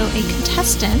also a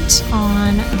contestant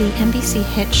on the NBC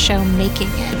hit show Making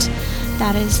It.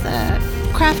 That is the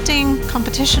crafting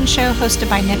competition show hosted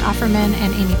by Nick Offerman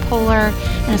and Amy Poehler,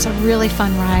 and it's a really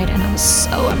fun ride, and I was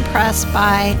so impressed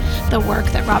by the work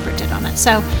that Robert did on it.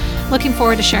 So looking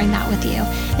forward to sharing that with you.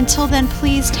 Until then,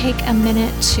 please take a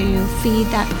minute to feed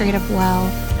that creative well,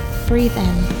 breathe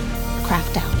in,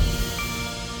 craft out.